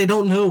not like they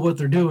don't know what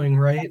they're doing,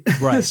 right?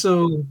 Right.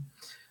 So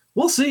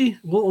we'll see.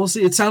 We'll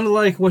see. It sounded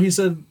like what he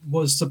said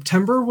was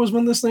September was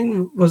when this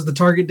thing was the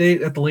target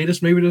date at the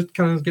latest, maybe to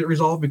kind of get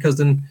resolved, because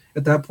then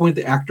at that point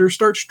the actors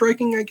start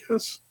striking, I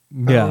guess.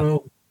 I don't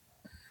know.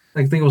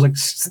 I think it was like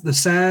the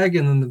SAG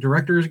and then the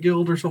Directors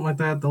Guild or something like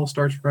that. They'll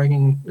start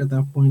striking at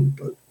that point.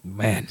 But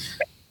man,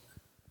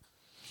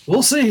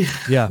 we'll see.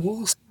 Yeah,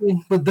 we'll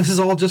see. But this is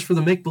all just for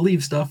the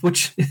make-believe stuff.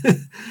 Which,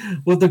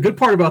 well, the good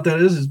part about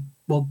that is,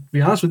 well, to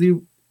be honest with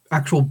you,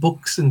 actual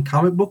books and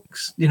comic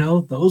books,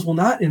 those will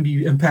not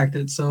be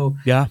impacted. So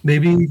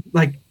maybe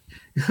like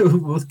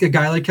with a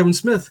guy like Kevin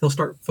Smith, he'll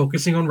start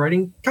focusing on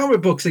writing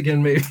comic books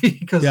again, maybe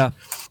because.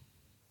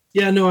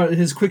 Yeah, no,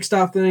 his Quick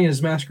Stop thing,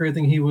 his Masquerade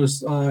thing, he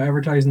was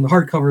advertising the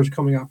hardcover is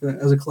coming out for that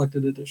as a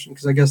collected edition,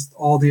 because I guess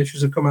all the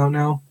issues have come out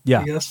now. Yeah.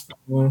 I guess.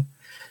 So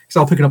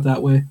I'll pick it up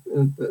that way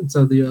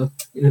instead of the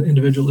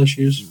individual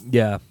issues.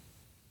 Yeah.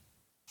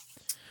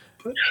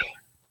 But,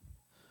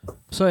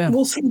 so, yeah.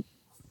 We'll see.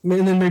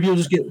 And then maybe you'll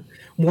just get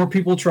more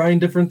people trying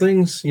different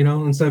things,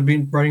 instead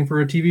of writing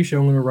for a TV show,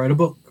 I'm going to write a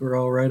book, or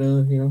I'll write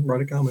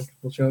a comic.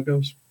 We'll see how it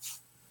goes.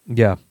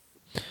 Yeah.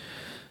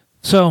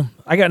 So,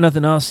 I got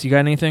nothing else. You got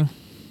anything?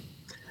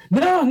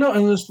 No.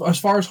 And as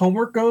far as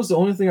homework goes, the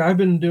only thing I've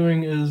been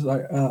doing is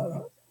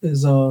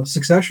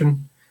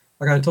Succession.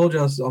 Like I told you,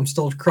 I'm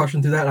still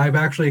crushing through that. I've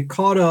actually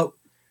caught up,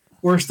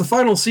 where it's the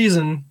final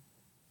season,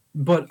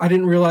 but I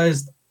didn't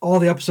realize all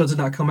the episodes had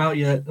not come out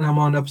yet, and I'm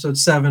on episode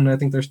 7. I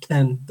think there's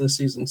 10 this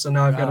season, so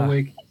now I've got to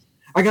wait.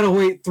 I got to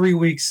wait 3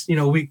 weeks,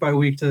 week by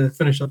week, to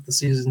finish up the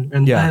season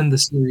and end the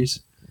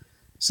series.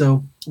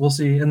 So we'll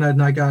see. And then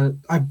I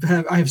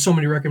have so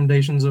many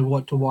recommendations of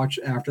what to watch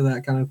after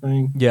that kind of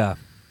thing. Yeah.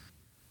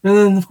 And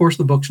then, of course,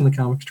 the books and the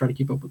comics, try to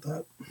keep up with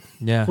that.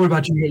 Yeah. What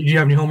about you? Do you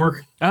have any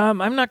homework? I'm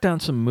knocked down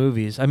some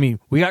movies. I mean,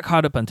 we got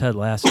caught up on Ted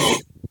Lasso.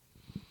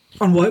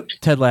 On what?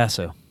 Ted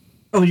Lasso.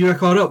 Oh, you got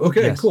caught up.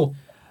 Okay, yes. Cool.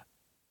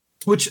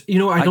 Which,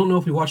 I don't know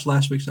if we watched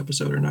last week's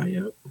episode or not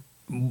yet.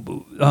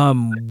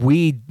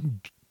 We,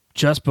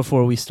 just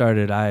before we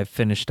started, I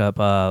finished up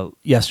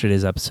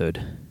yesterday's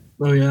episode.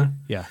 Oh, yeah?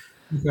 Yeah.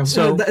 Okay.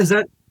 So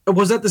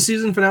was that the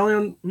season finale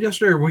on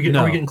yesterday? Or are we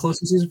getting close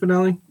to season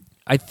finale?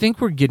 I think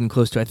we're getting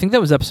close to it. I think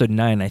that was episode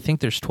 9. I think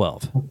there's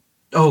 12.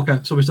 Oh, okay.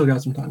 So we still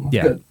got some time.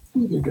 Yeah.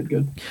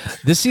 Good.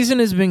 This season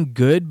has been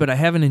good, but I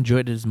haven't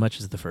enjoyed it as much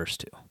as the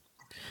first 2.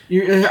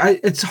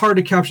 It's hard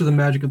to capture the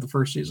magic of the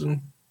first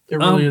season. It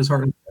really is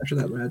hard to capture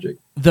that magic.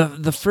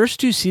 The first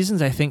 2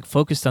 seasons, I think,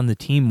 focused on the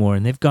team more,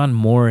 and they've gone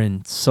more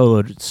in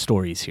solo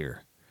stories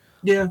here.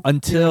 Yeah.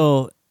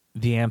 Until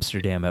the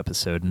Amsterdam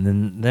episode,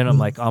 and then I'm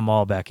like, I'm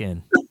all back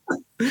in.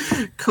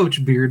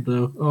 Coach Beard,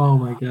 though. Oh,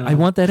 my God. I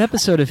want that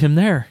episode of him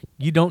there.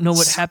 You don't know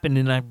what happened,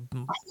 and I'm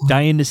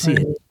dying to see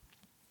it.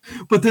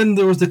 But then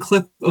there was the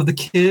clip of the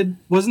kid.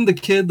 Wasn't the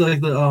kid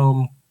like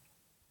the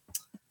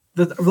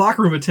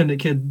locker room attendant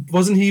kid?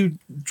 Wasn't he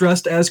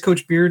dressed as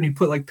Coach Beard, and he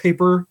put like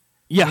paper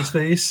on his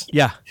face?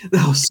 Yeah.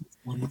 That was so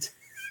funny.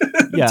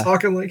 Yeah.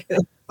 Talking like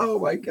him. Oh,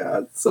 my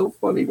God. So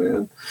funny,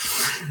 man.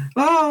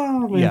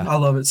 Oh, man. Yeah. I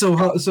love it.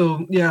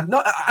 So yeah.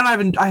 No,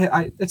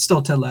 it's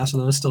still Ted Lasso,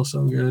 though. It's still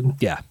so good.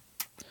 Yeah.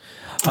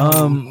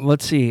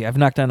 Let's see. I've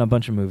knocked down a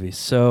bunch of movies.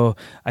 So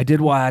I did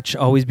watch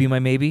Always Be My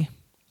Maybe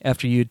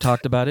after you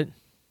talked about it.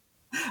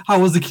 How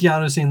was the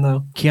Keanu scene,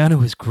 though? Keanu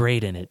was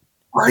great in it.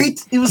 Right?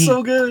 He was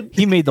so good.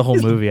 He made the whole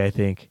movie, I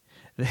think.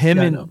 Him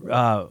and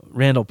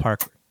Randall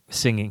Park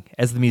singing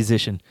as the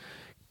musician.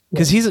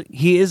 Because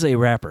he is a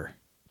rapper.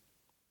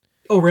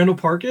 Oh, Randall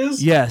Park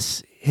is?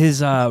 Yes.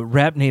 His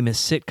rap name is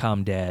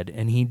Sitcom Dad,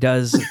 and he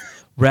does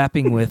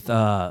rapping with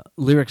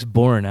lyrics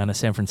born out of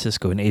San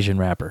Francisco, an Asian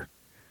rapper.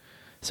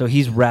 So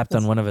he's rapped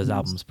on one of his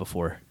albums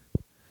before.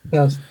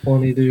 That's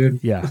funny,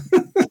 dude. Yeah.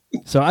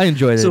 So I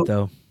enjoyed it,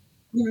 though.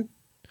 Yeah.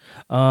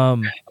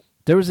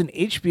 There was an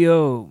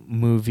HBO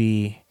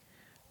movie,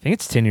 I think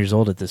it's 10 years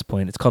old at this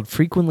point. It's called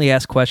Frequently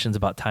Asked Questions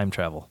About Time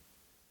Travel.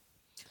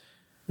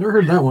 Never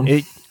heard that one.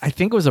 I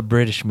think it was a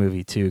British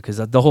movie, too, because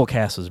the whole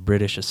cast was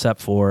British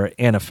except for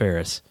Anna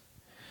Faris.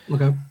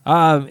 Okay.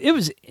 It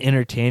was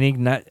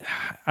entertaining. I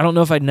don't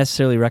know if I'd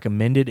necessarily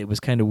recommend it. It was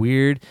kind of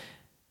weird.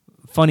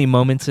 funny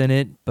moments in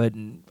it, but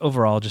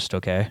overall just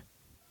okay.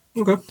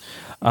 Okay.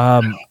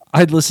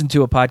 I'd listened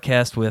to a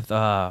podcast with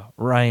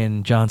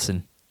Ryan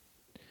Johnson.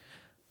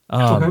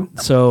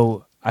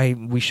 So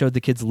we showed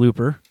the kids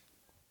Looper.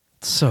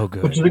 It's so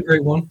good. Which is a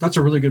great one. That's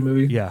a really good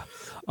movie. Yeah.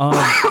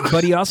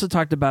 But he also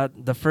talked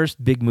about the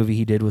first big movie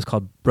he did was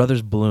called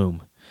Brothers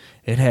Bloom.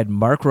 It had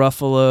Mark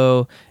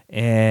Ruffalo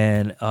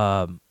and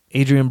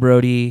Adrian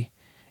Brody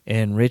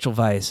and Rachel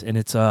Weisz, and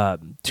it's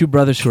two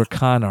brothers who are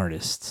con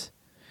artists,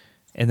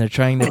 and they're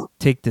trying to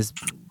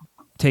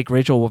take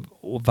Rachel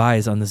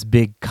Weisz on this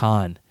big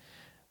con,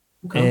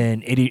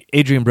 and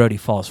Adrian Brody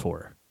falls for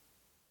her.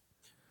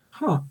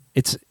 Huh.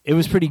 It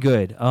was pretty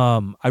good.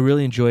 I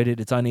really enjoyed it.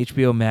 It's on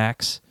HBO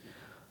Max.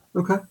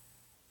 Okay.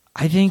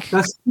 I think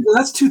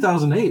that's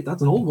 2008.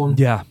 That's an old one.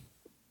 Yeah.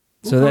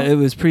 So it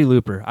was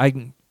pre-Looper.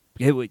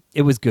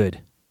 It was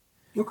good.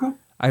 Okay.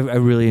 I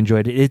really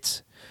enjoyed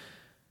it.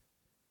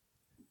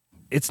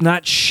 It's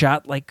not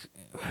shot like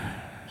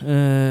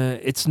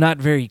it's not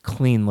very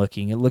clean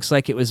looking. It looks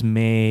like it was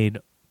made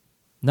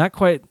not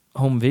quite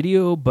home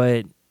video,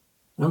 but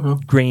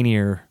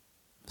grainier.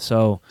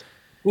 So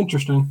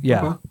interesting.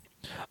 Yeah.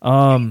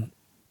 Okay.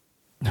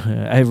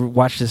 I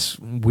watched this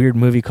weird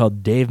movie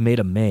called Dave Made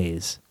a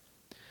Maze.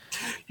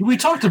 We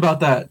talked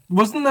about that.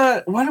 Wasn't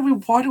that why did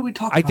we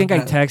talk about I think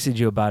that? I texted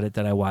you about it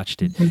that I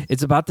watched it.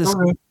 It's about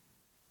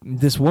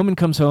this woman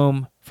comes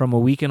home from a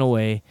weekend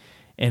away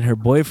and her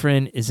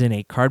boyfriend is in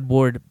a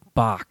cardboard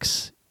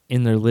box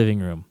in their living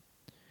room.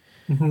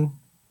 Mm-hmm.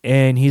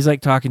 And he's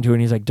like talking to her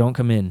and he's like, "Don't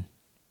come in."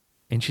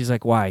 And she's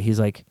like, "Why?" He's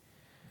like,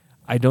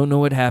 "I don't know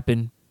what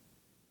happened,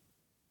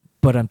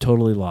 but I'm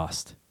totally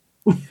lost."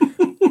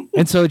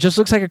 And so it just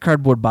looks like a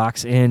cardboard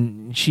box,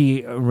 and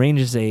she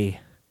arranges a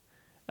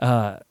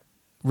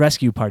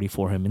rescue party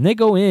for him. And they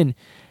go in,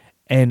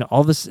 and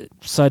all of a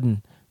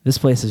sudden, this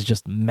place is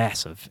just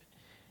massive.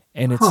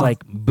 And it's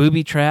like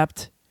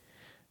booby-trapped,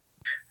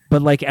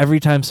 but like every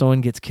time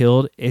someone gets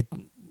killed, it's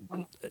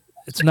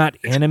not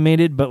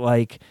animated, but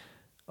like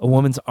a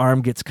woman's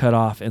arm gets cut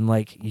off, and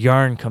like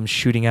yarn comes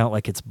shooting out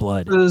like it's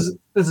blood.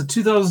 It's a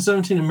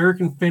 2017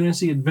 American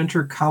fantasy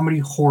adventure comedy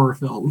horror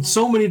film.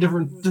 So many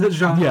different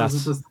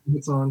genres that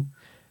it's on.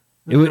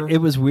 It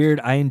was weird.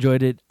 I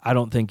enjoyed it. I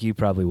don't think you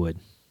probably would.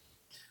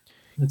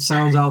 It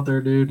sounds out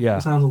there, dude. Yeah.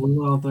 It sounds a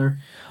little out there.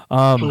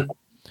 And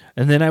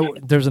then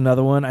there's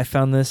another one. I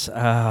found this. It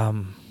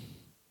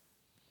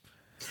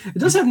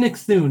does have Nick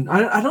Thune.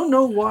 I don't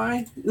know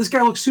why. This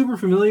guy looks super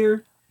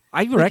familiar.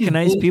 I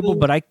recognize people,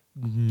 but I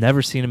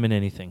never seen him in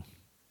anything.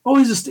 Oh,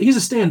 he's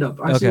a stand-up.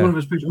 I've seen one of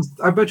his pictures.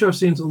 I bet you I've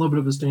seen a little bit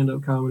of his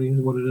stand-up comedy is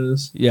what it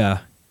is. Yeah.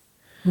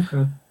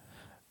 Okay.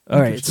 All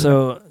right.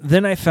 So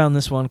then I found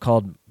this one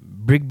called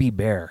Brigby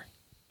Bear.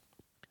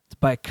 It's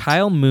by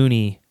Kyle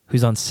Mooney,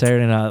 who's on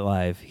Saturday Night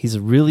Live. He's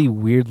a really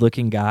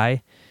weird-looking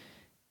guy.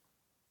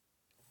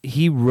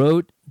 He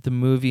wrote the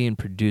movie and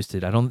produced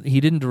it.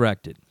 He didn't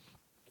direct it.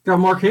 Got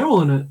Mark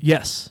Hamill in it.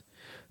 Yes.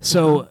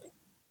 So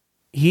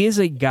he is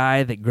a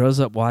guy that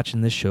grows up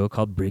watching this show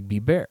called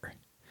Brigby Bear.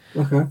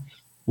 Okay.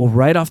 Well,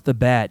 right off the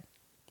bat,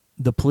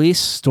 the police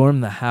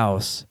storm the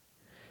house.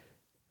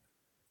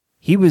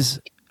 He was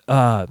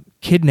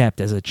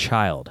kidnapped as a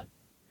child,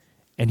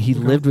 and he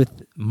lived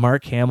with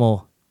Mark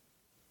Hamill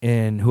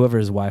and whoever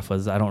his wife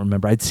was. I don't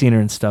remember. I'd seen her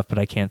and stuff, but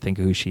I can't think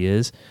of who she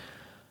is.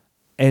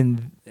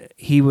 And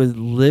he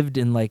lived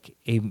in like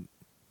a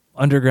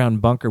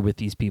underground bunker with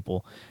these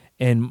people,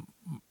 and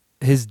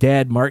his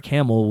dad, Mark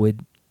Hamill,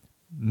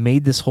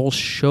 made this whole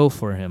show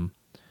for him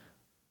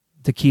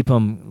to keep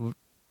him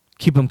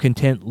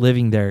content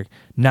living there,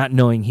 not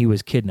knowing he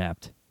was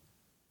kidnapped.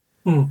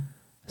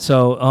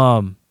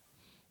 So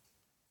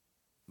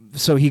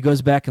he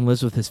goes back and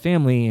lives with his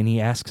family, and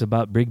he asks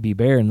about Brigby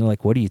Bear, and they're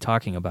like, "What are you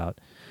talking about?"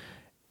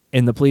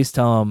 And the police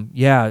tell him,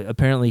 "Yeah,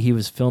 apparently he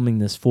was filming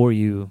this for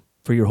you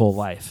for your whole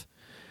life."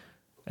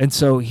 And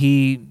so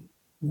he's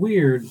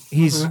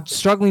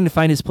struggling to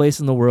find his place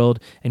in the world,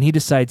 and he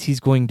decides he's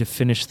going to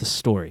finish the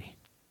story.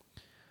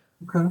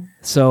 Okay.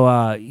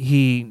 So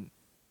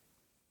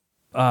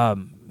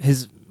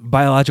his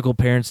biological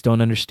parents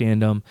don't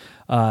understand him.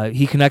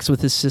 He connects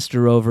with his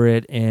sister over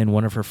it and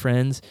one of her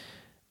friends.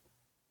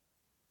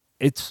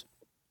 It's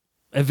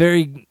a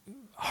very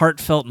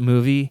heartfelt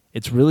movie.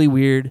 It's really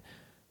weird,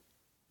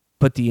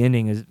 but the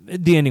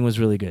ending was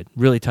really good,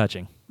 really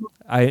touching.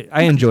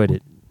 I enjoyed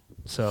it.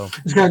 So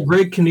it's got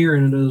Greg Kinnear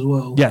in it as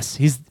well. Yes,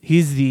 he's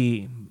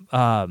the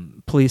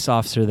police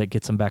officer that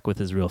gets him back with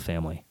his real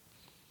family.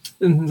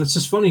 And that's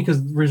just funny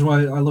because the reason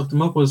why I looked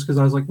him up was because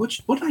I was like, what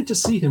did I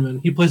just see him in?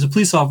 He plays a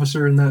police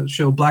officer in that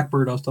show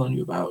Blackbird I was telling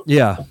you about.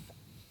 Yeah.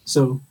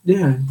 So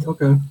yeah,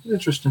 okay,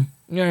 interesting.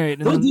 All right.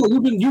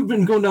 You've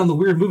been going down the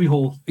weird movie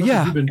hole. That's yeah.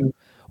 what you've been doing.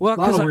 Well,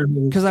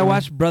 because I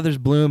watched Brothers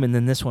Bloom, and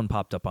then this one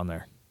popped up on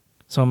there.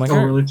 So I'm like,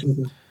 oh really?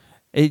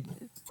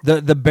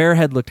 The bear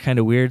head looked kind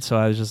of weird, so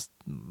I was just,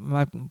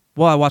 I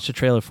watched a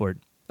trailer for it.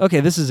 Okay,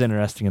 this is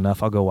interesting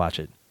enough. I'll go watch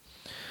it.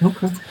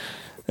 Okay.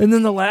 And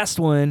then the last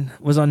one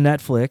was on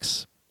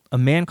Netflix, A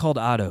Man Called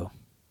Otto.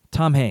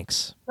 Tom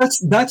Hanks.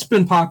 That's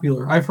been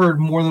popular. I've heard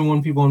more than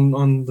one people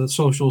on the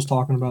socials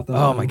talking about that.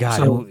 Oh my God,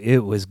 so, it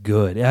was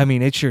good. I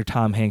mean, it's your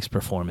Tom Hanks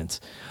performance.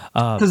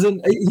 Because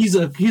he's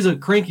a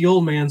cranky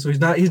old man, so he's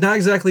not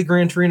exactly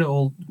Gran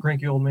Torino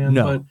cranky old man.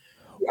 No. But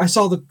I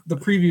saw the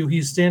preview.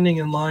 He's standing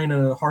in line at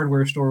a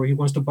hardware store where he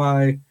wants to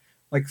buy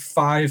like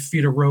 5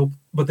 feet of rope,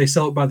 but they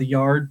sell it by the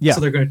yard. Yeah. So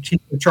they're going to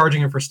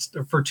charging him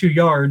for 2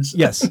 yards.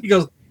 Yes. He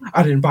goes,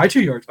 I didn't buy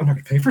 2 yards. I'm not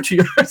going to pay for 2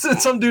 yards.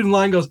 And some dude in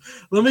line goes,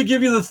 let me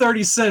give you the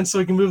 30 cents so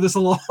we can move this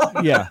along.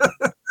 Yeah.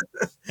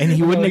 And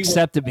he wouldn't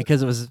accept it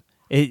because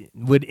it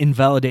would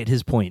invalidate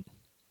his point.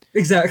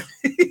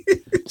 Exactly.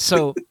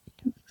 So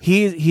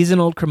he's an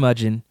old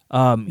curmudgeon.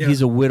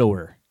 He's a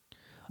widower.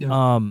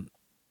 Yeah.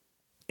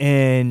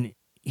 And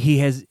he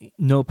has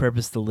no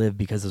purpose to live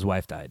because his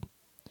wife died.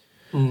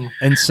 Mm.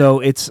 And so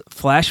it's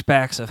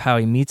flashbacks of how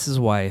he meets his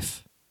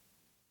wife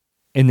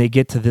and they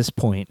get to this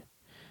point.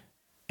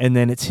 And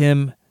then it's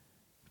him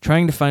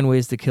trying to find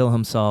ways to kill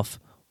himself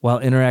while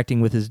interacting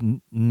with his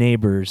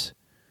neighbors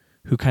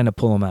who kind of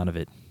pull him out of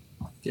it.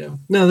 Yeah.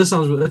 No, that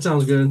sounds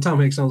good. And Tom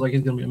Hanks sounds like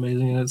he's going to be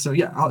amazing in it. So,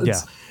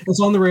 it's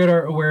on the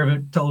radar, aware of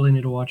it. Totally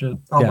need to watch it.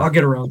 I'll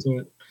get around to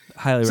it.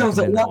 Highly sounds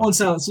recommend like that one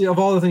sounds. See, of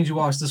all the things you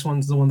watch, this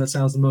one's the one that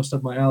sounds the most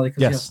up my alley.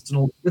 Because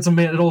it's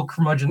an old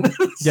curmudgeon.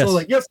 So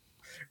yes,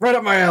 right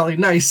up my alley.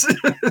 Nice.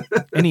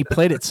 And he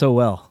played it so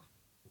well.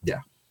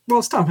 Yeah. Well,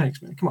 it's Tom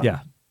Hanks, man. Come on.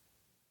 Yeah.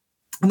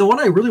 And the one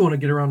I really want to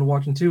get around to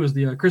watching too is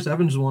the Chris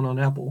Evans one on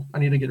Apple. I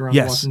need to get around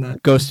to watching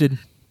that. Ghosted.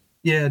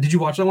 Yeah. Did you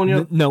watch that one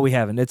yet? No, we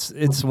haven't.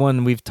 It's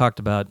one we've talked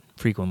about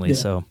frequently. Yeah.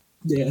 So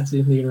see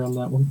if we get around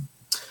that one.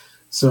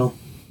 So.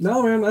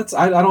 No, man,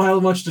 I don't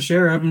have much to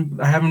share. I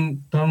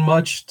haven't done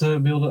much to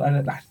be able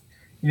to.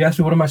 You asked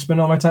me what am I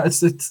spending all my time?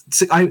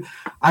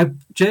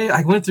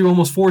 I went through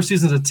almost 4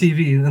 seasons of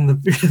TV in the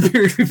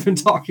period we've been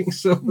talking.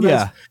 So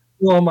that's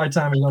all my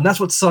time is on. That's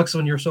what sucks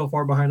when you're so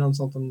far behind on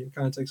something. It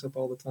kind of takes up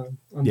all the time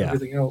on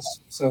everything else.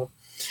 So,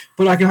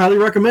 but I can highly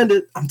recommend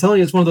it. I'm telling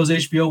you, it's one of those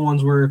HBO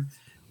ones where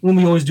when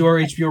we always do our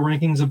HBO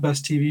rankings of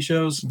best TV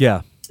shows,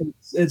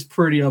 it's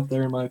pretty up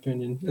there in my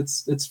opinion.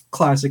 It's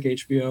classic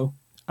HBO.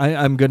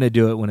 I'm going to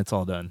do it when it's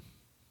all done.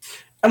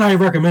 And I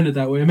recommend it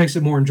that way. It makes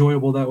it more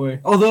enjoyable that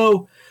way.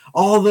 Although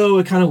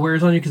it kind of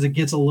wears on you because it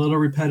gets a little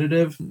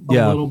repetitive a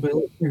little bit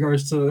in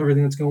regards to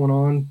everything that's going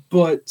on.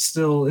 But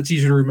still, it's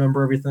easier to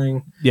remember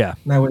everything. Yeah.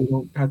 And that way you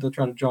don't have to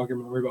try to jog your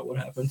memory about what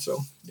happened. So,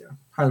 yeah,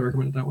 highly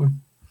recommend it that way.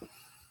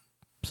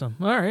 So,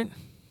 all right.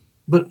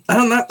 But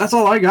other than that, that's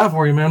all I got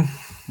for you, man.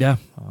 Yeah.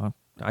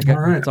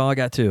 That's all I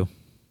got, too.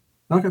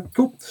 Okay,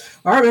 cool.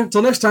 All right, man.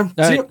 Until next time.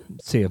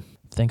 See you.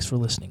 Thanks for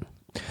listening.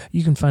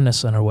 You can find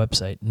us on our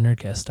website,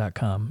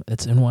 Nyrdcast.com.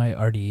 It's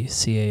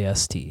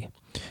Nyrdcast.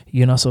 You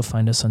can also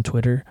find us on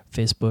Twitter,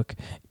 Facebook,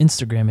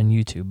 Instagram, and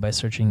YouTube by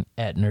searching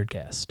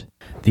 @Nyrdcast.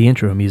 The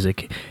intro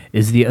music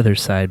is The Other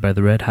Side by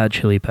the Red Hot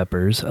Chili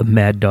Peppers, a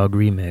Mad Dog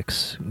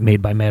remix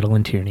made by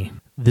Madeline Tierney.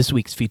 This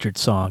week's featured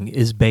song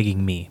is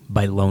Begging Me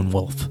by Lone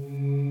Wolf.